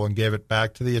scroll and gave it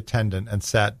back to the attendant and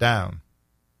sat down.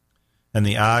 And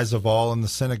the eyes of all in the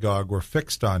synagogue were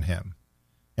fixed on him.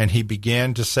 And he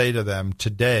began to say to them,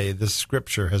 "Today this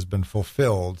scripture has been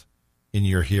fulfilled in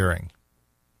your hearing."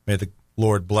 May the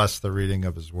Lord bless the reading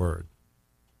of his word.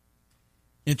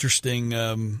 Interesting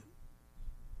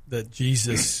that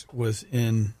Jesus was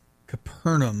in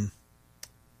Capernaum.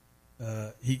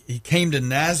 He came to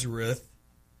Nazareth,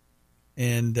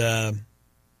 and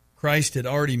Christ had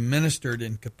already ministered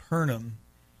in Capernaum.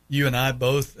 You and I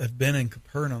both have been in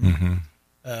Capernaum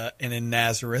and in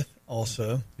Nazareth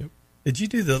also. Yep. Did you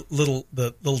do the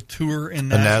little tour in Nazareth?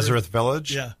 The Nazareth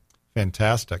village? Yeah.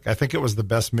 fantastic. I think it was the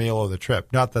best meal of the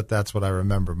trip. Not that that's what I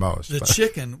remember most. The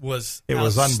chicken was it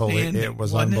was outstanding. It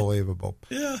was wasn't unbelievable.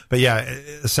 it? Yeah. But yeah,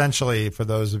 essentially, for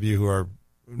those of you who are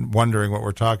wondering what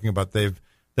we're talking about,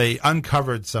 they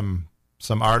uncovered some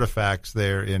artifacts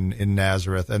there in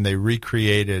Nazareth, and they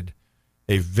recreated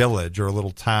a village or a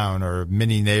little town or a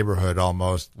mini neighborhood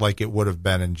almost like it would have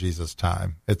been in Jesus'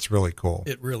 time. It's really cool.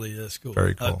 It really is cool.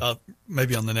 Very cool.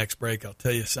 Maybe on the next break, I'll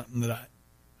tell you something that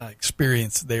I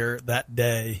experienced there that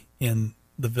day in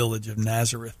the village of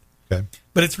Nazareth. Okay.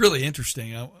 But it's really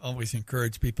interesting. I always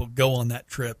encourage people, go on that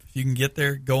trip. If you can get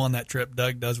there, go on that trip.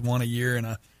 Doug does one a year, and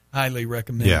I highly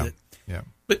recommend it. Yeah.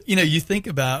 But, you think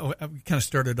about, we kind of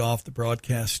started off the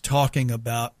broadcast talking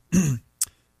about,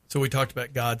 so we talked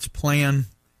about God's plan,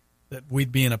 that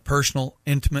we'd be in a personal,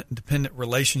 intimate, and dependent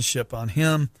relationship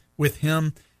with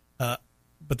Him.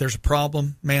 But there's a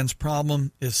problem. Man's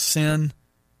problem is sin.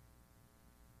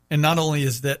 And not only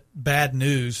is that bad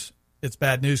news, it's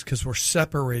bad news because we're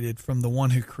separated from the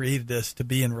one who created us to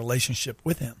be in relationship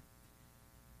with Him.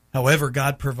 However,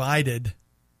 God provided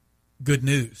good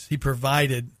news. He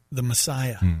provided the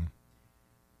Messiah.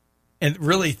 And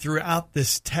really throughout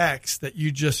this text that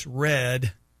you just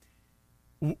read,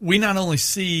 we not only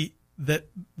see that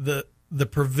the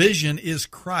provision is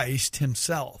Christ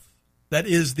Himself. That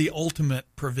is the ultimate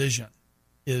provision,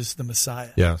 is the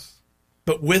Messiah. Yes.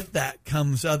 But with that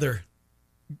comes other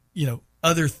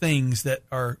things that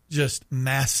are just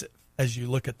massive as you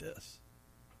look at this.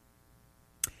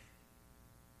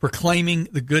 Proclaiming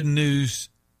the good news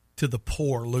to the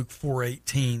poor, Luke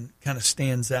 4:18, kind of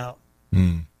stands out.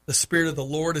 The Spirit of the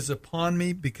Lord is upon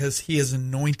me because He has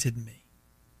anointed me.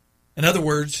 In other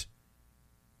words,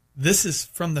 this is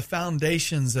from the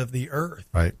foundations of the earth.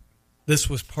 Right. This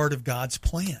was part of God's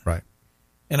plan. Right.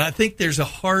 And I think there's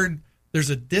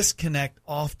a disconnect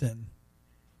often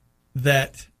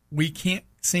that we can't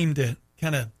seem to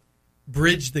kind of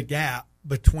bridge the gap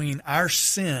between our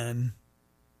sin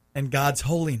and God's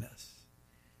holiness.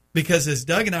 Because as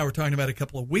Doug and I were talking about a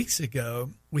couple of weeks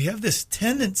ago, we have this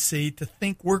tendency to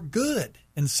think we're good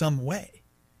in some way.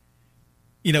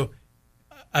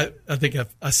 I think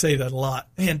I say that a lot.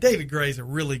 Man, David Gray's a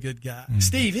really good guy.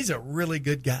 Steve, he's a really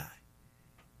good guy.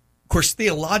 Of course,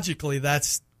 theologically,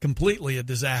 that's completely a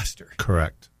disaster.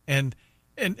 Correct. And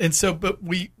so, but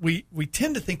we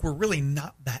tend to think we're really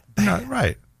not that bad.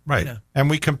 Right. And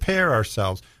we compare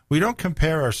ourselves. We don't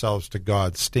compare ourselves to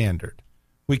God's standard.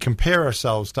 We compare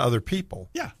ourselves to other people.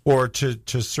 Yeah. Or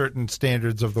to certain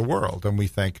standards of the world. And we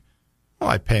think, well,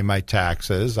 I pay my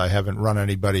taxes. I haven't run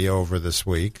anybody over this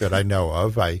week that I know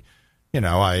of. I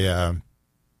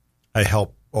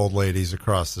help old ladies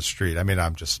across the street. I mean,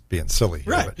 I'm just being silly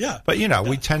here. Right, But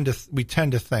we tend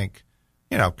to think,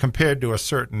 compared to a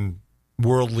certain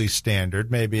worldly standard,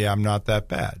 maybe I'm not that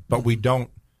bad. But we don't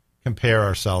compare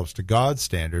ourselves to God's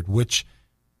standard, which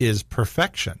is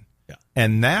perfection. Yeah.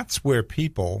 And that's where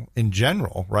people in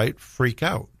general, right, freak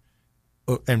out.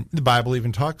 And the Bible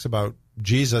even talks about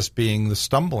Jesus being the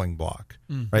stumbling block,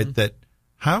 right? That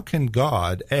how can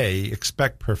God, A,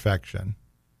 expect perfection,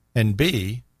 and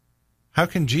B, how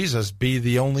can Jesus be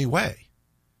the only way?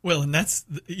 Well, and that's,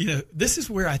 this is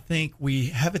where I think we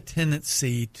have a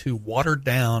tendency to water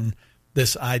down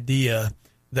this idea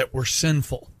that we're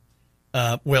sinful.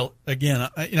 Well, again,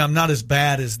 I'm not as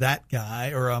bad as that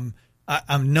guy, or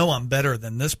I know I'm better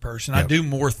than this person. Yep. I do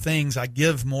more things. I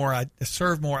give more. I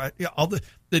serve more.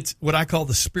 It's what I call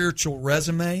the spiritual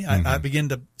resume. I begin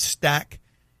to stack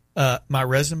my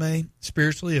resume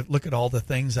spiritually. Look at all the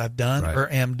things I've done or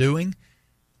am doing.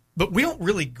 But we don't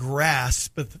really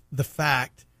grasp the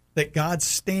fact that God's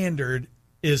standard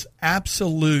is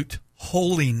absolute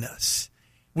holiness.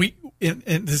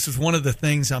 And this is one of the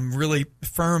things I'm really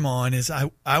firm on, is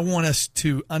I want us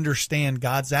to understand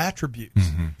God's attributes.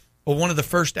 Mm-hmm. Well, one of the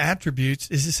first attributes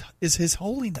is His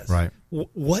holiness. Right.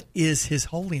 What is His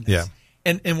holiness? Yeah.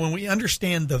 And when we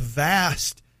understand the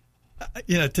vast,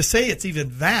 to say it's even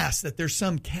vast, that there's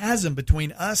some chasm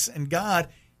between us and God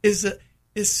is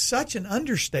such an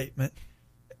understatement.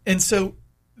 And so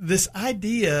this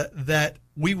idea that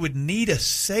we would need a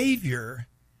Savior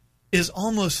is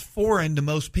almost foreign to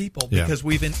most people, because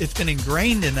it's been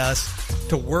ingrained in us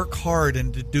to work hard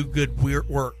and to do good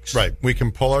works. Right. We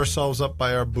can pull ourselves up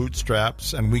by our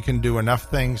bootstraps, and we can do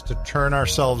enough things to turn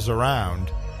ourselves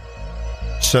around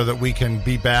so that we can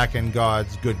be back in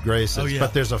God's good graces. Oh, yeah.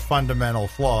 But there's a fundamental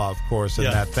flaw, of course, in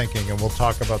that thinking, and we'll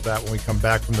talk about that when we come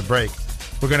back from the break.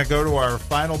 We're going to go to our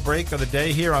final break of the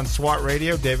day here on SWAT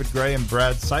Radio. David Gray and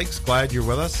Brad Sykes, glad you're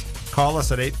with us. Call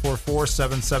us at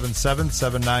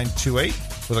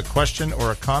 844-777-7928 with a question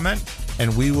or a comment,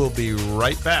 and we will be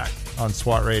right back on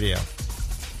SWAT Radio.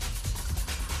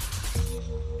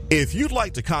 If you'd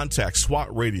like to contact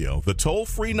SWAT Radio, the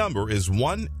toll-free number is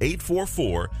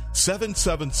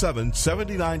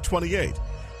 1-844-777-7928.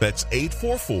 That's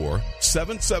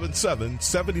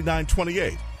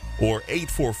 844-777-7928 or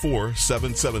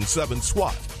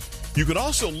 844-777-SWAT. You can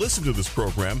also listen to this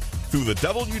program through the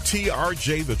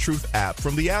WTRJ The Truth app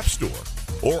from the App Store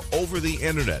or over the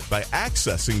internet by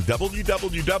accessing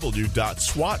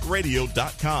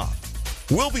www.swatradio.com.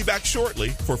 We'll be back shortly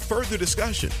for further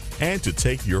discussion and to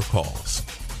take your calls.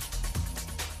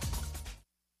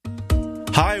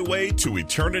 Highway to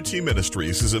Eternity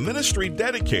Ministries is a ministry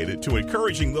dedicated to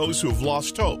encouraging those who have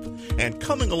lost hope and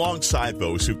coming alongside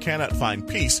those who cannot find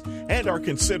peace and are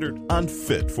considered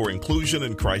unfit for inclusion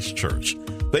in Christ's church.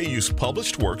 They use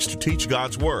published works to teach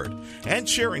God's Word and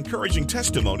share encouraging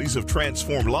testimonies of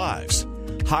transformed lives.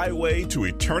 Highway to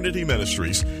Eternity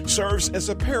Ministries serves as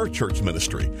a parachurch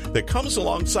ministry that comes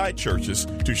alongside churches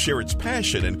to share its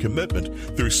passion and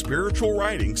commitment through spiritual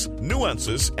writings,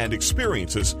 nuances, and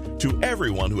experiences to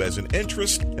everyone who has an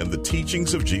interest in the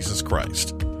teachings of Jesus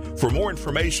Christ. For more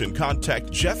information, contact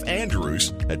Jeff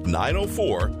Andrews at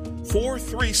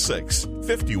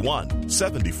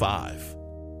 904-436-5175.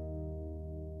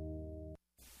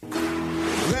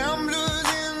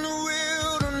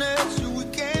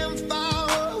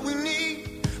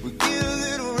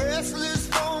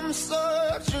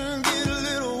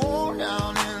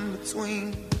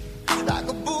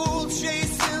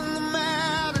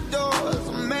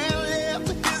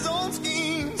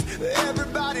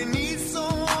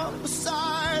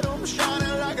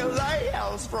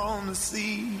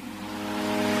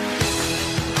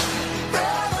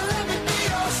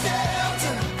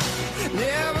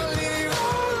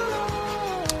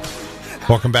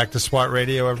 Welcome back to SWAT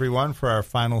Radio, everyone, for our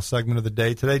final segment of the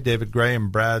day today. David Gray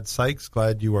and Brad Sykes,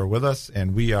 glad you are with us,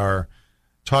 and we are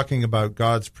talking about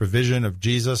God's provision of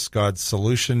Jesus, God's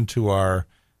solution to our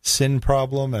sin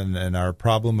problem and our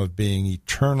problem of being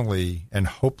eternally and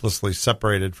hopelessly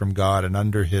separated from God and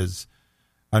under his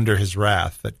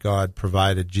wrath, that God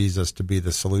provided Jesus to be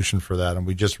the solution for that. And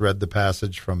we just read the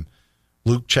passage from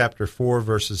Luke chapter 4,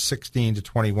 verses 16 to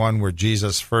 21, where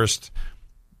Jesus first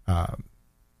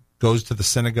goes to the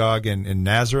synagogue in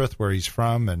Nazareth, where he's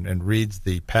from, and reads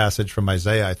the passage from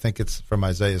Isaiah. I think it's from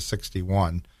Isaiah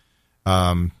 61,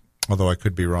 although I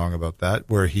could be wrong about that,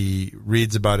 where he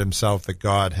reads about himself that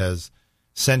God has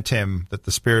sent him, that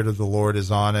the Spirit of the Lord is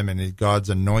on him, and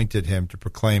God's anointed him to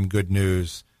proclaim good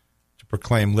news, to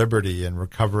proclaim liberty and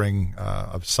recovering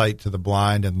of sight to the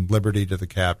blind and liberty to the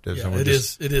captives. Yeah, and it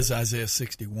is Isaiah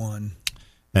 61.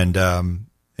 And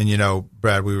you know,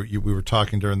 Brad, we were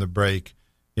talking during the break.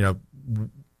 You know,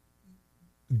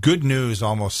 good news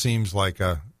almost seems like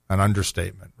an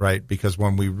understatement, right? Because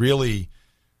when we really,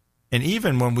 and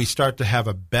even when we start to have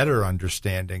a better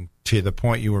understanding, to the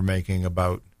point you were making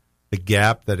about the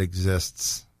gap that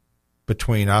exists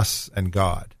between us and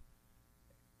God,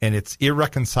 and it's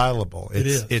irreconcilable.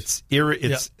 It's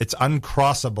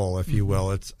uncrossable, if you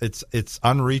will. It's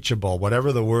unreachable,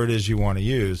 whatever the word is you want to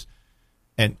use,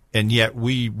 and yet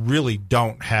we really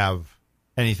don't have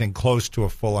anything close to a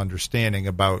full understanding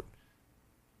about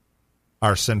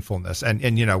our sinfulness.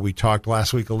 And you know, we talked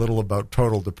last week a little about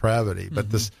total depravity, but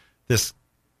this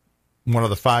one of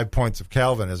the 5 points of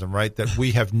Calvinism, right, that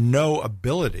we have no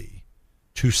ability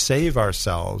to save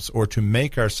ourselves or to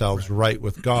make ourselves right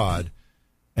with God,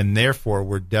 and therefore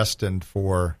we're destined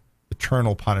for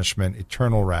eternal punishment,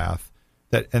 eternal wrath.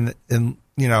 That and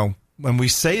you know, when we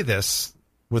say this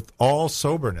with all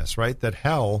soberness, right, that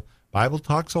hell, Bible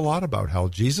talks a lot about hell.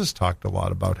 Jesus talked a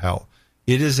lot about hell.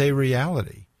 It is a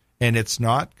reality, and it's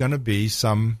not going to be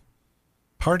some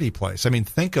party place. I mean,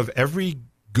 think of every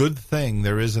good thing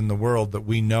there is in the world that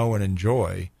we know and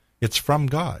enjoy. It's from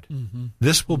God. Mm-hmm.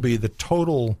 This will be the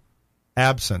total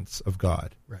absence of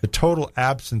God, right, the total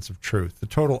absence of truth, the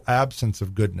total absence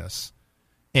of goodness,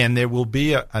 and there will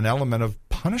be an element of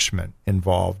punishment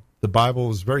involved. The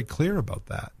Bible is very clear about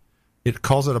that. It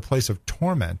calls it a place of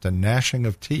torment and gnashing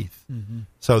of teeth. Mm-hmm.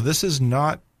 So this is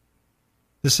not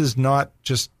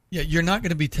just... Yeah, you're not going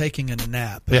to be taking a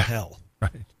nap in hell.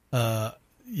 Right.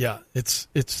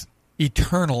 It's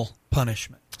eternal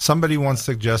punishment. Somebody once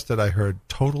suggested, I heard,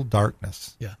 total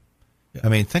darkness. Yeah. I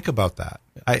mean, think about that.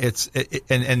 Yeah.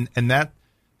 And that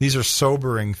these are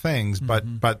sobering things, but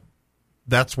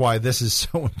that's why this is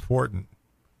so important.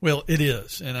 Well, it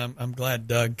is, and I'm glad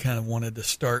Doug kind of wanted to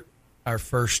start our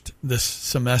first this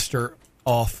semester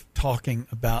off talking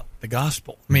about the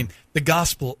gospel. I mean, the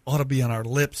gospel ought to be on our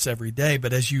lips every day,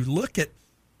 but as you look at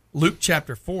Luke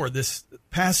chapter 4, this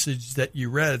passage that you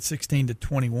read, 16 to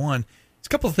 21, a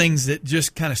couple of things that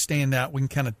just kind of stand out. We can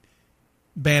kind of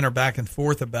banter back and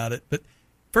forth about it. But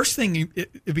first thing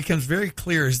it becomes very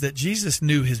clear is that Jesus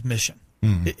knew his mission.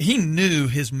 He knew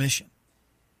his mission.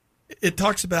 It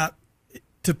talks about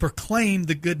to proclaim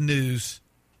the good news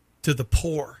to the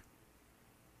poor.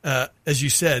 As you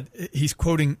said, he's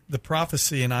quoting the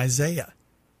prophecy in Isaiah.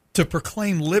 To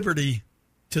proclaim liberty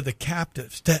to the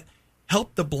captives, to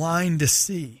help the blind to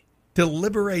see, to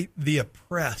liberate the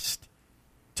oppressed,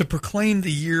 to proclaim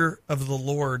the year of the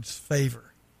Lord's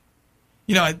favor.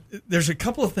 You know, there's a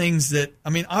couple of things that, I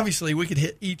mean, obviously we could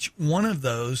hit each one of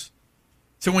those.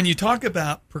 So when you talk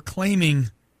about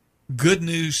proclaiming good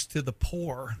news to the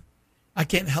poor, I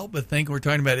can't help but think we're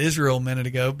talking about Israel a minute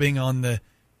ago being on the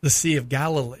Sea of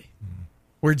Galilee,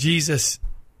 where Jesus,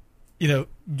 you know,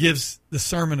 gives the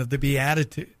sermon of the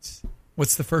Beatitudes.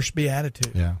 What's the first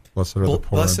beatitude? Yeah, blessed are the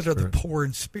poor. Blessed are the poor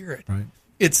in spirit. Right.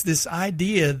 It's this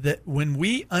idea that when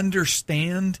we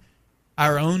understand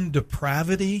our own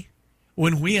depravity,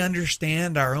 when we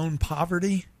understand our own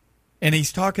poverty, and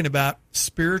he's talking about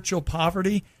spiritual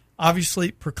poverty,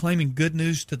 obviously proclaiming good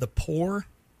news to the poor.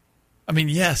 I mean,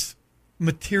 yes,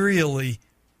 materially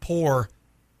poor,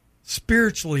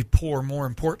 spiritually poor, more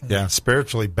importantly. Yeah,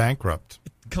 spiritually bankrupt.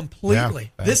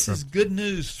 Completely. Yeah, this is good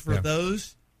news for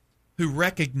those who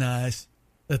recognize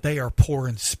that they are poor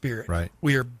in spirit. Right.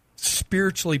 We are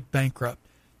spiritually bankrupt.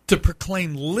 To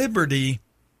proclaim liberty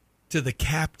to the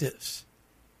captives.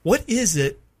 What is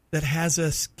it that has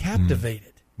us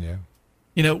captivated? Yeah.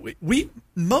 You know, we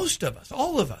most of us,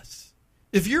 all of us,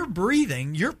 if you're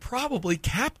breathing, you're probably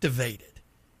captivated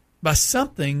by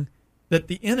something that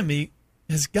the enemy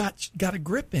has got a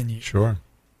grip in you. Sure.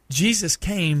 Jesus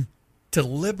came to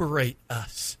liberate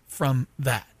us from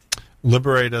that.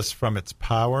 Liberate us from its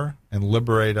power and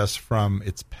liberate us from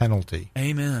its penalty.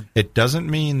 Amen. It doesn't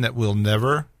mean that we'll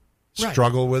never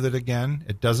struggle with it again.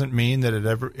 It doesn't mean that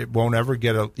it won't ever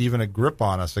get even a grip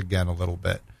on us again a little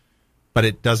bit. But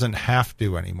it doesn't have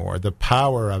to anymore. The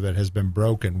power of it has been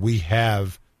broken. We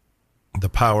have the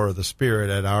power of the Spirit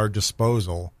at our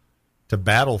disposal to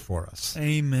battle for us.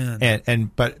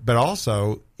 Amen. But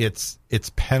also its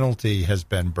penalty has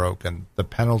been broken. The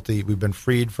penalty, we've been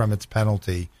freed from its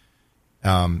penalty.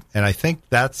 And I think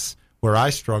that's where I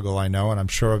struggle, I know, and I'm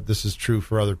sure this is true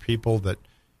for other people, that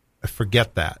I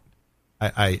forget that.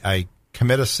 I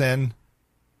commit a sin,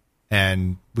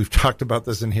 and we've talked about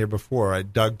this in here before.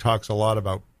 Doug talks a lot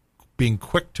about being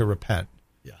quick to repent.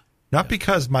 Yeah. Not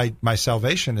because my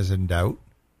salvation is in doubt,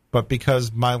 but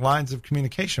because my lines of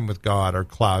communication with God are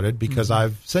clouded because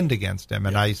I've sinned against him,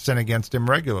 and I sin against him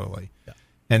regularly. Yeah.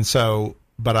 And so,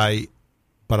 but I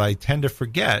tend to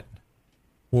forget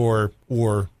or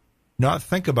not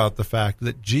think about the fact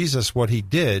that Jesus, what he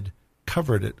did,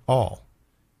 covered it all.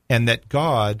 And that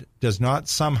God does not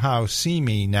somehow see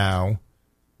me now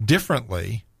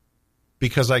differently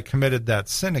because I committed that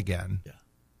sin again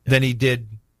than he did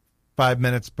 5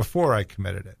 minutes before I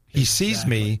committed it. He sees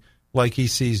me like he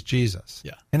sees Jesus.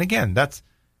 Yeah. And again,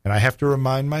 and I have to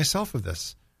remind myself of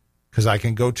this because I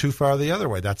can go too far the other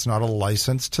way. That's not a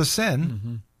license to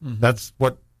sin. That's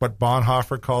what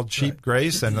Bonhoeffer called cheap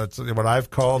grace, and that's what I've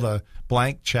called a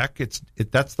blank check.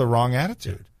 That's the wrong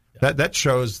attitude. That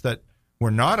shows that we're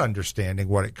not understanding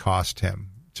what it cost him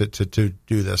to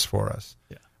do this for us.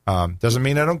 Doesn't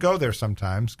mean I don't go there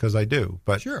sometimes, because I do.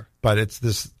 But sure. But it's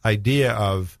this idea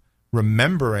of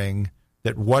remembering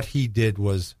that what he did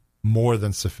was more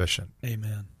than sufficient.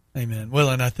 Amen. Amen.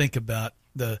 Well, and I think about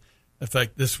in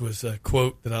fact, this was a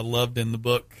quote that I loved in the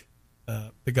book,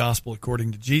 The Gospel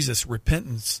According to Jesus.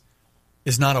 Repentance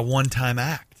is not a one-time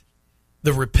act.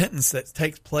 The repentance that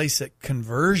takes place at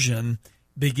conversion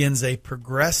begins a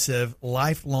progressive,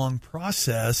 lifelong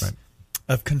process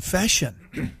of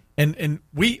confession. And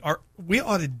we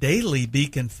ought to daily be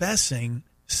confessing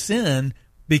sin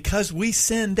because we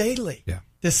sin daily. Yeah.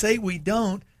 To say we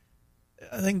don't,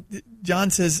 I think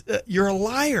John says, you're a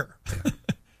liar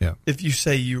if you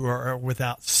say you are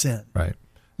without sin. Right.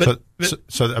 But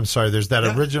so I'm sorry, there's that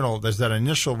there's that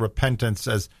initial repentance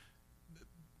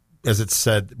as it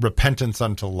said, repentance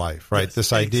unto life, right? Yes,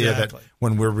 this idea exactly. that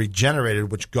when we're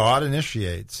regenerated, which God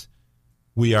initiates,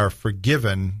 we are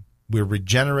forgiven, we're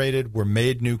regenerated, we're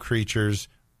made new creatures,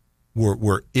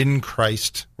 we're in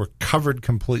Christ, we're covered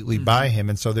completely by him.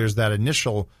 And so there's that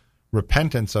initial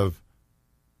repentance of,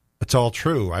 it's all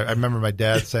true. I remember my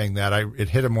dad saying that. It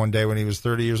hit him one day when he was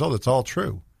 30 years old. It's all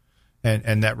true.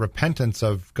 And that repentance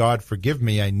of, God, forgive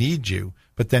me, I need you.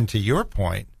 But then to your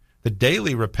point, the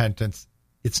daily repentance,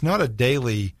 it's not a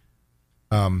daily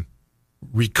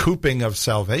recouping of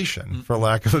salvation, for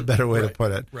lack of a better way to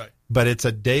put it. Right. But it's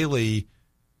a daily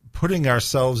putting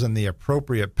ourselves in the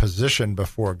appropriate position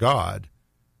before God,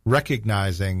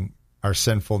 recognizing our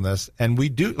sinfulness. And we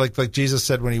do, like Jesus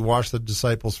said when he washed the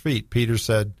disciples' feet. Peter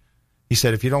said,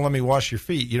 if you don't let me wash your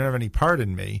feet, you don't have any part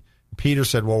in me. Peter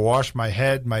said, well, wash my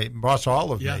head, wash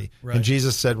all of me. Right. And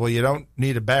Jesus said, well, you don't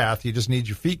need a bath, you just need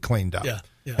your feet cleaned up.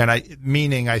 Yeah. And I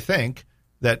think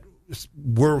that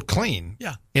we're clean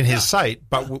in his sight,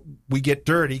 but we get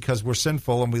dirty because we're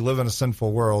sinful and we live in a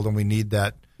sinful world and we need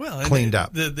that cleaned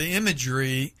up. The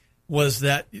imagery was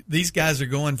that these guys are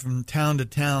going from town to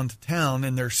town to town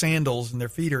in their sandals and their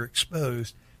feet are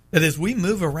exposed. That as we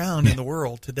move around in the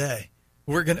world today,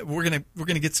 we're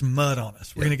gonna get some mud on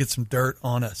us. We're gonna get some dirt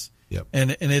on us. Yep.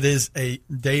 And it is a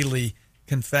daily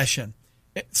confession.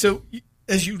 So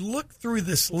as you look through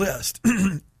this list,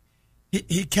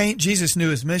 he came. Jesus knew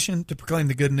his mission to proclaim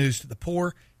the good news to the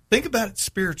poor. Think about it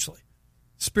spiritually,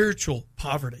 spiritual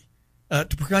poverty, to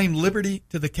proclaim liberty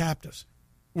to the captives.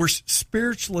 We're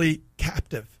spiritually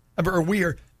captive, or we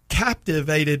are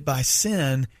captivated by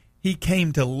sin. He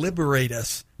came to liberate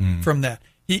us from that.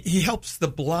 He helps the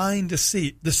blind to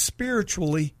see, the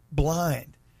spiritually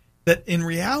blind. That in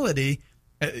reality,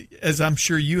 as I'm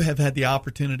sure you have had the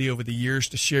opportunity over the years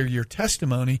to share your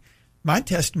testimony, my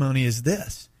testimony is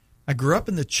this. I grew up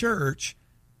in the church.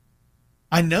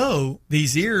 I know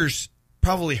these ears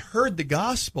probably heard the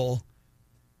gospel,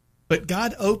 but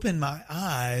God opened my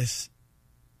eyes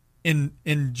in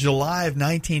July of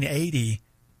 1980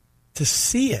 to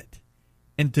see it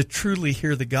and to truly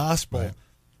hear the gospel. Right.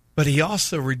 But he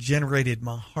also regenerated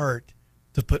my heart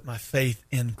to put my faith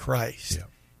in Christ. Yeah.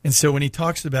 And so when he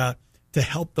talks about to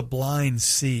help the blind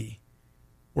see,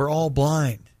 we're all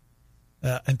blind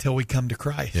until we come to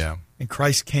Christ. Yeah. And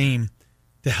Christ came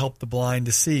to help the blind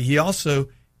to see. He also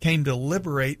came to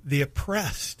liberate the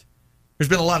oppressed. There's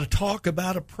been a lot of talk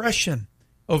about oppression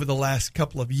over the last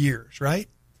couple of years, right?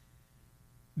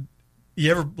 You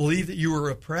ever believe that you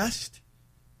were oppressed?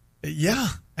 Yeah,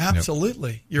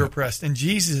 absolutely. Yep. You're oppressed. And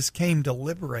Jesus came to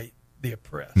liberate the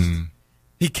oppressed.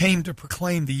 He came to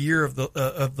proclaim the year of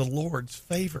the Lord's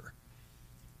favor.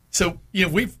 So,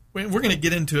 we're going to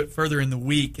get into it further in the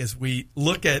week as we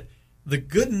look at the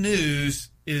good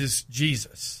news is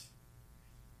Jesus.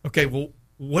 Okay, well,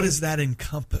 what does that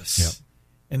encompass?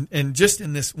 Yep. And just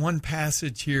in this one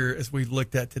passage here, as we've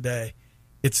looked at today,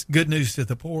 it's good news to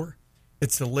the poor,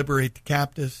 it's to liberate the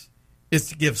captives, it's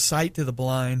to give sight to the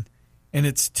blind, and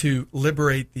it's to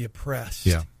liberate the oppressed.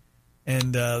 Yeah.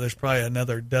 And there's probably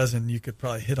another dozen you could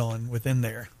probably hit on within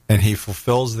there. And he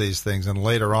fulfills these things. And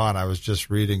later on, I was just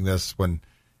reading this, when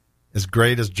as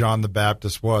great as John the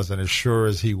Baptist was and as sure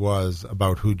as he was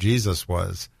about who Jesus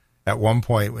was, at one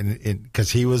point,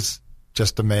 because he was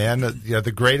just a man,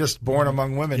 the greatest born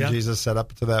among women, Jesus said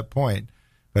up to that point.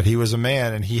 But he was a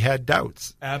man and he had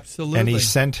doubts. Absolutely. And he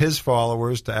sent his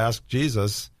followers to ask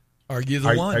Jesus, Are you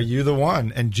the one? Are you the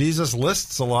one? And Jesus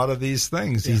lists a lot of these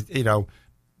things. Yeah.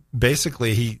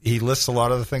 Basically, he lists a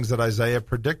lot of the things that Isaiah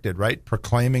predicted, right?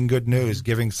 Proclaiming good news,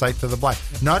 giving sight to the blind.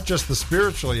 Not just the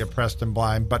spiritually oppressed and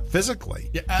blind, but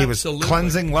physically. Yeah, he was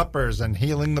cleansing lepers and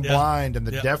healing the blind, and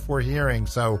the deaf were hearing.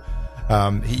 So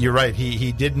you're right.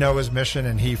 He did know his mission,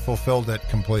 and he fulfilled it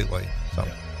completely. So.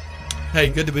 Hey,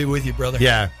 good to be with you, brother.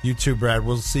 Yeah, you too, Brad.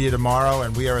 We'll see you tomorrow,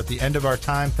 and we are at the end of our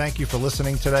time. Thank you for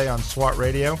listening today on SWAT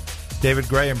Radio. David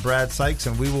Gray and Brad Sykes,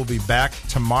 and we will be back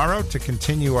tomorrow to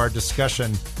continue our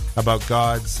discussion about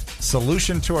God's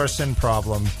solution to our sin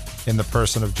problem in the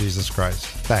person of Jesus Christ.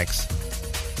 Thanks.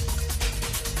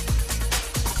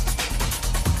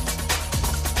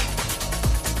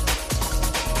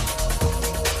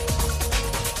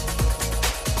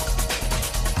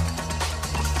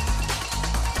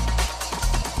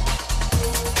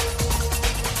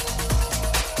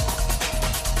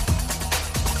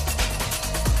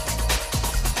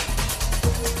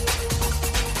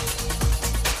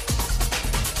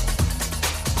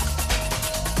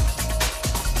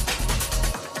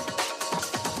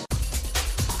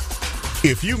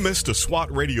 If you missed a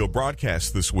SWAT radio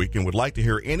broadcast this week and would like to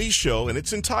hear any show in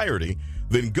its entirety,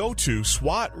 then go to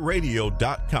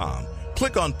SWATradio.com.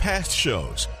 Click on past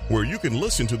shows where you can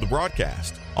listen to the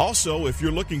broadcast. Also, if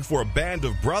you're looking for a band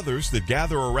of brothers that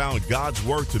gather around God's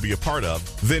Word to be a part of,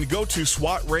 then go to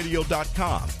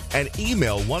SWATradio.com and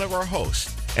email one of our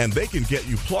hosts, and they can get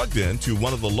you plugged in to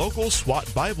one of the local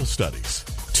SWAT Bible studies.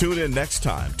 Tune in next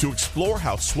time to explore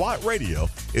how SWAT Radio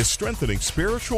is strengthening spiritual